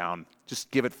 calm down,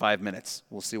 just give it 5 minutes,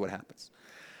 we'll see what happens?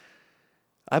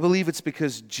 I believe it's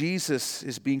because Jesus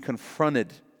is being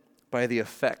confronted by the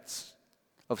effects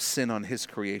of sin on his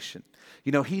creation.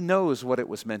 You know, he knows what it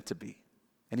was meant to be,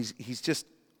 and he's just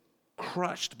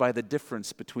crushed by the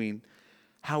difference between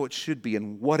how it should be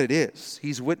and what it is.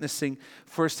 He's witnessing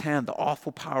firsthand the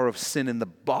awful power of sin in the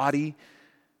body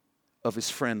of his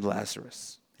friend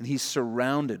Lazarus. And he's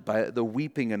surrounded by the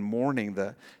weeping and mourning,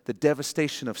 the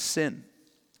devastation of sin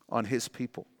on his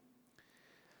people.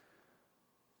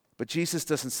 But Jesus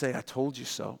doesn't say, I told you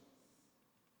so.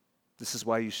 This is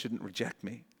why you shouldn't reject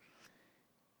me.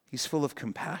 He's full of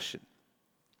compassion.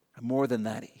 And more than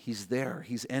that, he's there.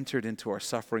 He's entered into our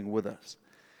suffering with us.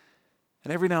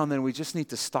 And every now and then we just need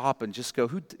to stop and just go,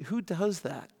 who does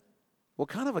that? What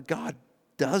kind of a God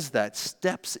does that,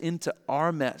 steps into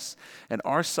our mess and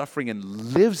our suffering and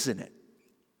lives in it?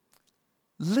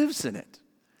 Lives in it.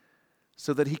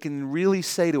 so that he can really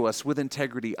say to us with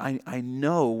integrity, I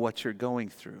know what you're going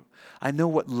through. I know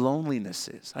what loneliness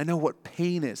is. I know what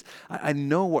pain is. I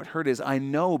know what hurt is. I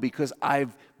know because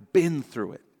I've been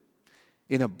through it.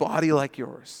 In a body like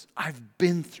yours, I've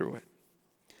been through it.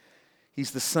 He's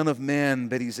the Son of Man,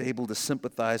 but he's able to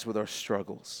sympathize with our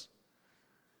struggles.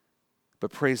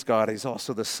 But praise God, he's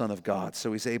also the Son of God,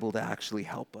 so he's able to actually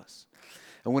help us.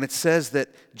 And when it says that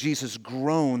Jesus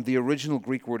groaned, the original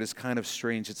Greek word is kind of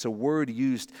strange. It's a word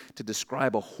used to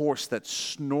describe a horse that's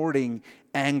snorting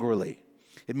angrily.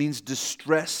 It means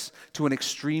distress to an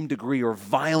extreme degree or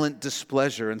violent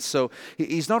displeasure. And so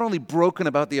he's not only broken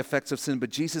about the effects of sin,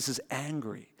 but Jesus is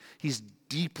angry. He's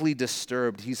deeply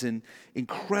disturbed. He's in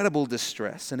incredible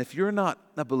distress. And if you're not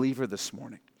a believer this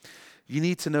morning, you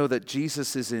need to know that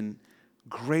Jesus is in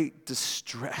great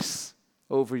distress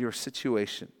over your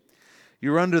situation.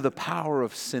 You're under the power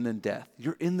of sin and death.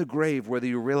 You're in the grave, whether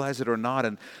you realize it or not.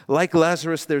 And like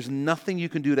Lazarus, there's nothing you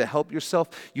can do to help yourself.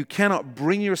 You cannot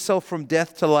bring yourself from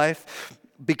death to life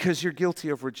because you're guilty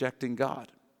of rejecting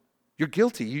God. You're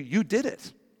guilty. You did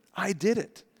it. I did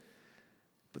it.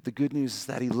 But the good news is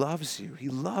that he loves you. He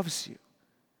loves you.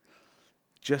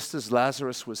 Just as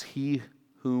Lazarus was he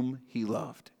whom he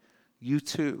loved, you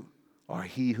too are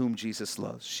he whom Jesus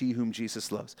loves, she whom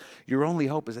Jesus loves. Your only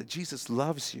hope is that Jesus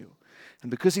loves you. And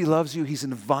because he loves you, he's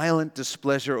in violent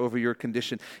displeasure over your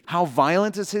condition. How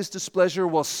violent is his displeasure?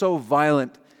 Well, so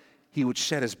violent, he would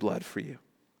shed his blood for you.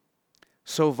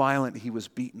 So violent, he was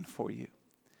beaten for you.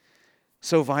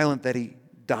 So violent that he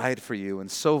died for you. And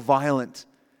so violent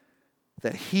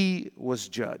that he was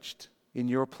judged in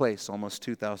your place almost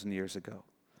 2,000 years ago.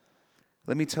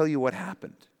 Let me tell you what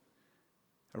happened.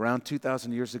 Around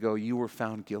 2,000 years ago, you were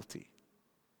found guilty.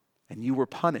 And you were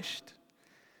punished.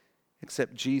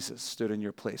 Except Jesus stood in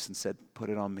your place and said,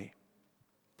 put it on me.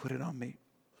 Put it on me.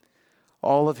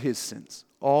 All of his sins,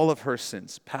 all of her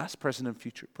sins, past, present, and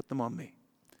future, put them on me.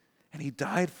 And he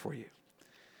died for you.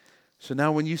 So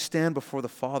now when you stand before the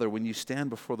Father, when you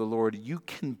stand before the Lord, you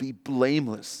can be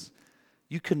blameless.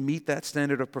 You can meet that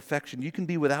standard of perfection. You can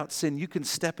be without sin. You can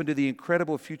step into the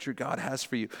incredible future God has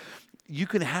for you. You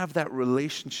can have that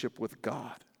relationship with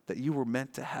God that you were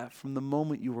meant to have from the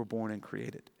moment you were born and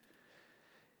created.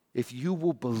 If you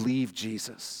will believe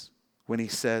Jesus when he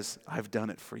says, I've done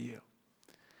it for you.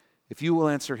 If you will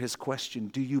answer his question,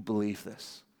 do you believe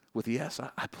this? With yes,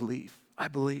 I believe. I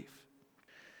believe.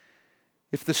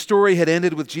 If the story had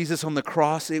ended with Jesus on the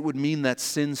cross, it would mean that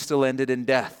sin still ended in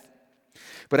death.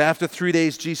 But after 3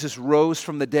 days, Jesus rose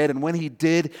from the dead. And when he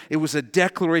did, it was a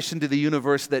declaration to the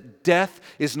universe that death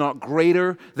is not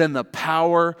greater than the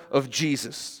power of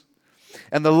Jesus.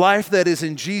 And the life that is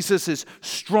in Jesus is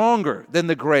stronger than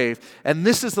the grave. And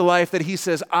this is the life that he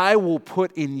says, I will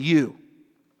put in you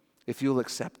if you'll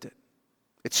accept it.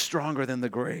 It's stronger than the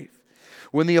grave.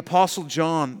 When the Apostle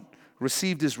John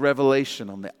received his revelation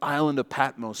on the island of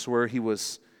Patmos, where he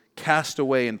was cast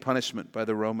away in punishment by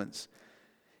the Romans,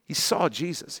 he saw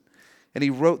Jesus. And he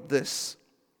wrote this.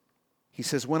 He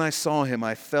says, when I saw him,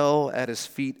 I fell at his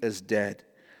feet as dead.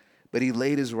 But he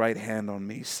laid his right hand on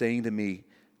me, saying to me,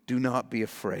 do not be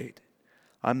afraid.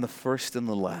 I'm the first and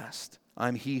the last.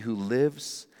 I'm he who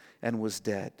lives and was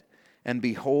dead. And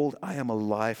behold, I am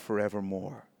alive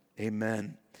forevermore.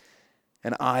 Amen.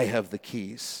 And I have the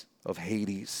keys of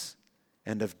Hades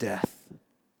and of death.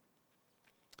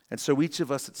 And so each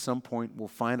of us at some point will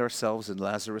find ourselves in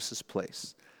Lazarus'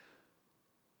 place,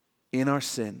 in our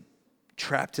sin,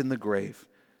 trapped in the grave,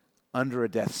 under a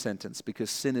death sentence, because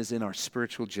sin is in our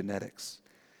spiritual genetics.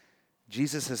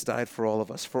 Jesus has died for all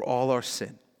of us, for all our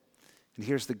sin. And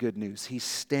here's the good news. He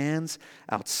stands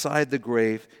outside the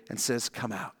grave and says,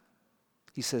 come out.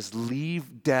 He says,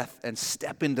 leave death and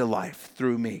step into life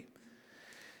through me.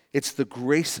 It's the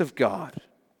grace of God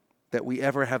that we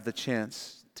ever have the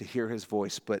chance to hear his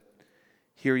voice. But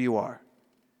here you are.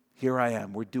 Here I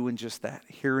am. We're doing just that,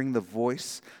 hearing the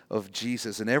voice of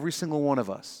Jesus. And every single one of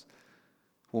us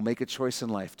will make a choice in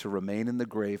life to remain in the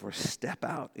grave or step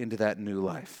out into that new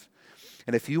life.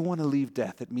 And if you want to leave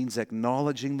death, it means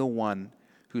acknowledging the one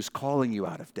who's calling you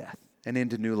out of death and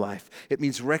into new life. It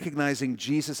means recognizing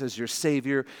Jesus as your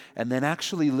Savior and then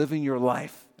actually living your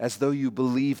life as though you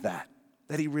believe that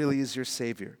he really is your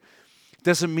Savior. It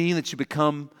doesn't mean that you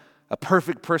become a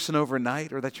perfect person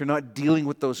overnight or that you're not dealing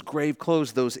with those grave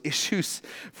clothes, those issues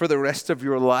for the rest of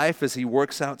your life as he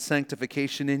works out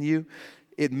sanctification in you.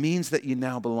 It means that you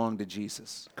now belong to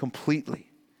Jesus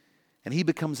completely. And he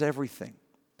becomes everything.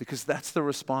 Because that's the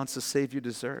response a Savior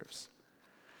deserves.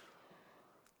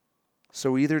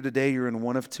 So either today you're in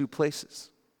one of two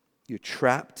places. You're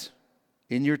trapped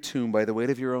in your tomb by the weight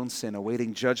of your own sin,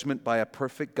 awaiting judgment by a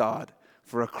perfect God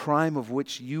for a crime of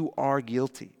which you are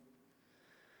guilty,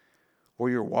 or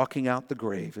you're walking out the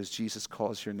grave as Jesus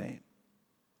calls your name,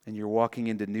 and you're walking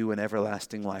into new and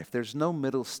everlasting life. There's no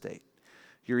middle state.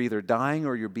 You're either dying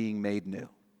or you're being made new.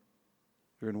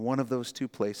 You're in one of those two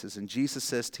places. And Jesus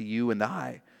says to you and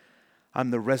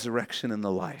I'm the resurrection and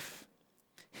the life.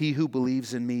 He who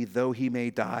believes in me, though he may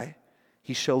die,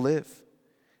 he shall live.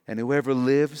 And whoever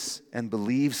lives and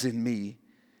believes in me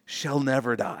shall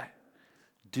never die.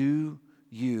 Do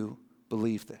you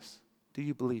believe this? Do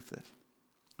you believe this?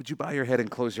 Would you bow your head and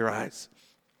close your eyes?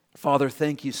 Father,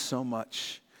 thank you so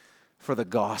much for the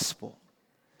gospel.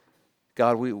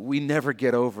 God, we never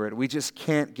get over it. We just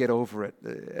can't get over it.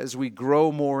 As we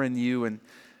grow more in you and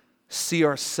see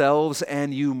ourselves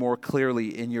and you more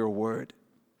clearly in your word,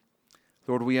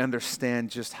 Lord, we understand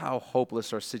just how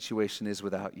hopeless our situation is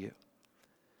without you.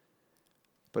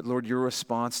 But Lord, your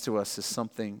response to us is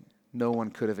something no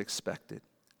one could have expected.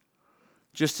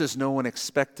 Just as no one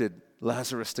expected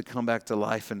Lazarus to come back to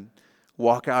life and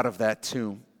walk out of that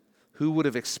tomb, who would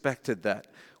have expected that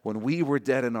when we were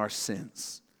dead in our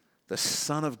sins, the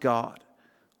Son of God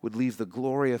would leave the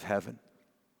glory of heaven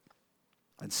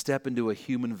and step into a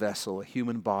human vessel, a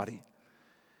human body,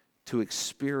 to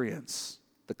experience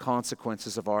the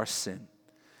consequences of our sin,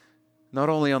 not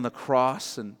only on the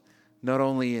cross and not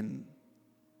only in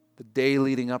the day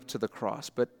leading up to the cross,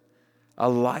 but a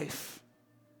life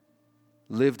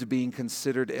lived being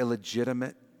considered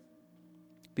illegitimate,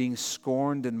 being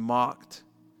scorned and mocked,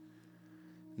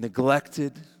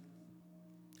 neglected,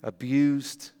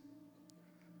 abused,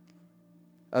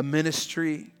 a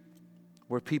ministry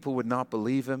where people would not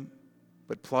believe him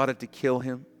but plotted to kill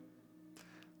him,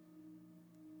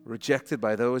 rejected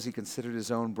by those he considered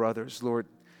his own brothers. Lord,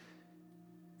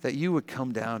 that you would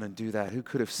come down and do that. Who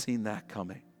could have seen that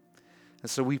coming? And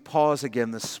so we pause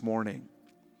again this morning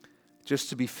just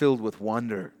to be filled with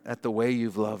wonder at the way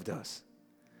you've loved us.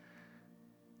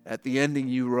 At the ending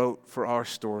you wrote for our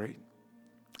story,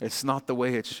 it's not the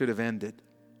way it should have ended.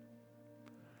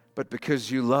 But because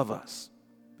you love us,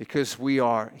 because we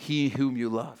are he whom you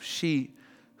love, she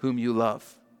whom you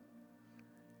love,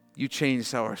 you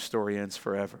changed how our story ends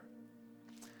forever.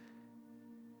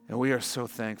 And we are so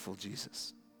thankful,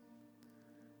 Jesus,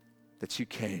 that you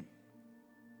came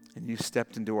and you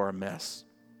stepped into our mess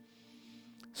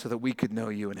so that we could know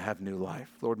you and have new life.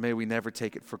 Lord, may we never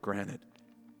take it for granted.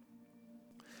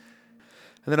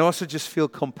 And then also just feel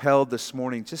compelled this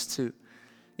morning just to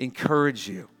encourage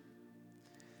you.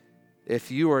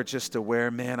 If you are just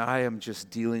aware, man, I am just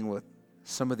dealing with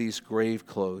some of these grave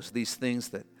clothes, these things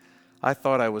that I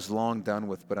thought I was long done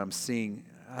with, but I'm seeing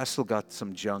I still got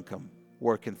some junk I'm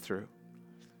working through.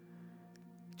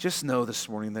 Just know this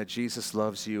morning that Jesus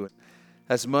loves you.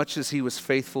 As much as he was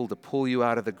faithful to pull you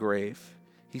out of the grave,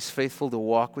 he's faithful to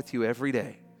walk with you every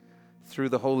day through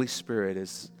the Holy Spirit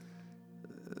as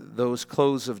those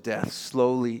clothes of death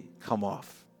slowly come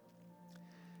off.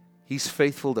 He's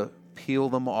faithful to peel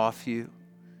them off you,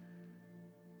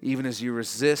 even as you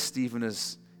resist, even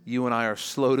as you and I are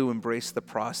slow to embrace the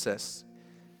process.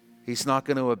 He's not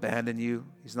going to abandon you.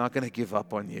 He's not going to give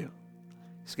up on you.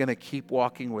 He's going to keep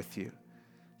walking with you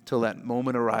till that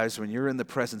moment arrives when you're in the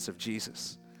presence of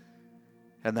Jesus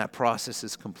and that process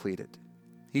is completed.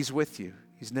 He's with you.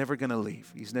 He's never going to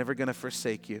leave. He's never going to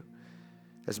forsake you.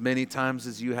 As many times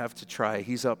as you have to try,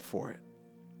 he's up for it.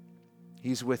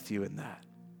 He's with you in that.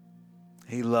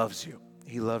 He loves you.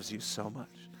 He loves you so much.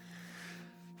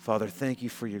 Father, thank you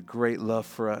for your great love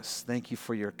for us. Thank you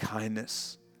for your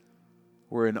kindness.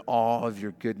 We're in awe of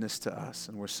your goodness to us,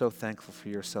 and we're so thankful for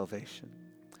your salvation.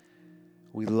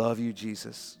 We love you,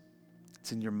 Jesus.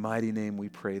 It's in your mighty name we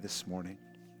pray this morning.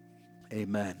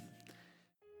 Amen.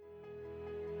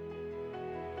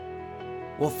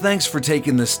 Well, thanks for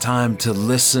taking this time to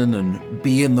listen and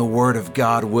be in the Word of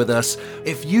God with us.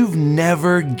 If you've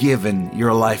never given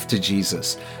your life to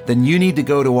Jesus, then you need to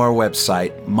go to our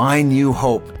website,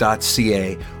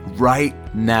 mynewhope.ca,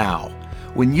 right now.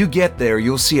 When you get there,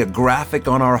 you'll see a graphic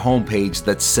on our homepage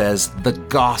that says The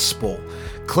Gospel.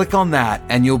 Click on that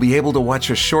and you'll be able to watch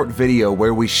a short video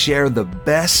where we share the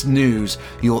best news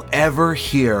you'll ever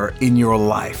hear in your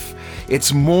life.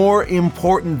 It's more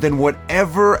important than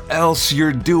whatever else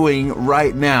you're doing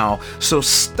right now. So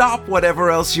stop whatever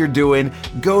else you're doing,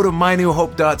 go to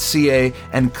mynewhope.ca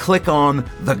and click on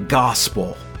The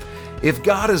Gospel. If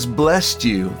God has blessed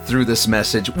you through this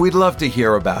message, we'd love to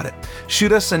hear about it.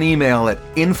 Shoot us an email at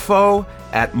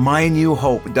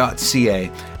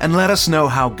info@mynewhope.ca and let us know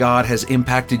how God has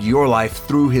impacted your life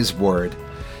through His Word.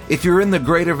 If you're in the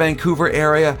greater Vancouver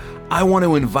area, I want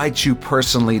to invite you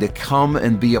personally to come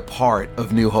and be a part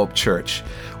of New Hope Church.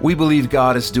 We believe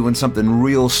God is doing something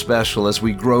real special as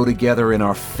we grow together in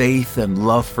our faith and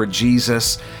love for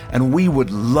Jesus, and we would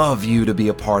love you to be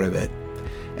a part of it.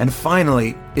 And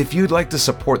finally, if you'd like to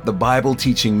support the Bible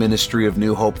teaching ministry of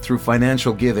New Hope through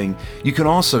financial giving, you can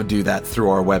also do that through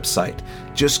our website.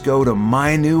 Just go to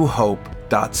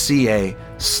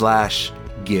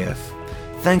mynewhope.ca/give.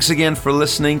 Thanks again for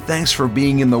listening. Thanks for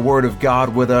being in the Word of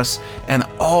God with us. And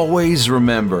always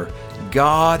remember,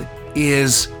 God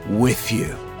is with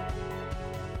you.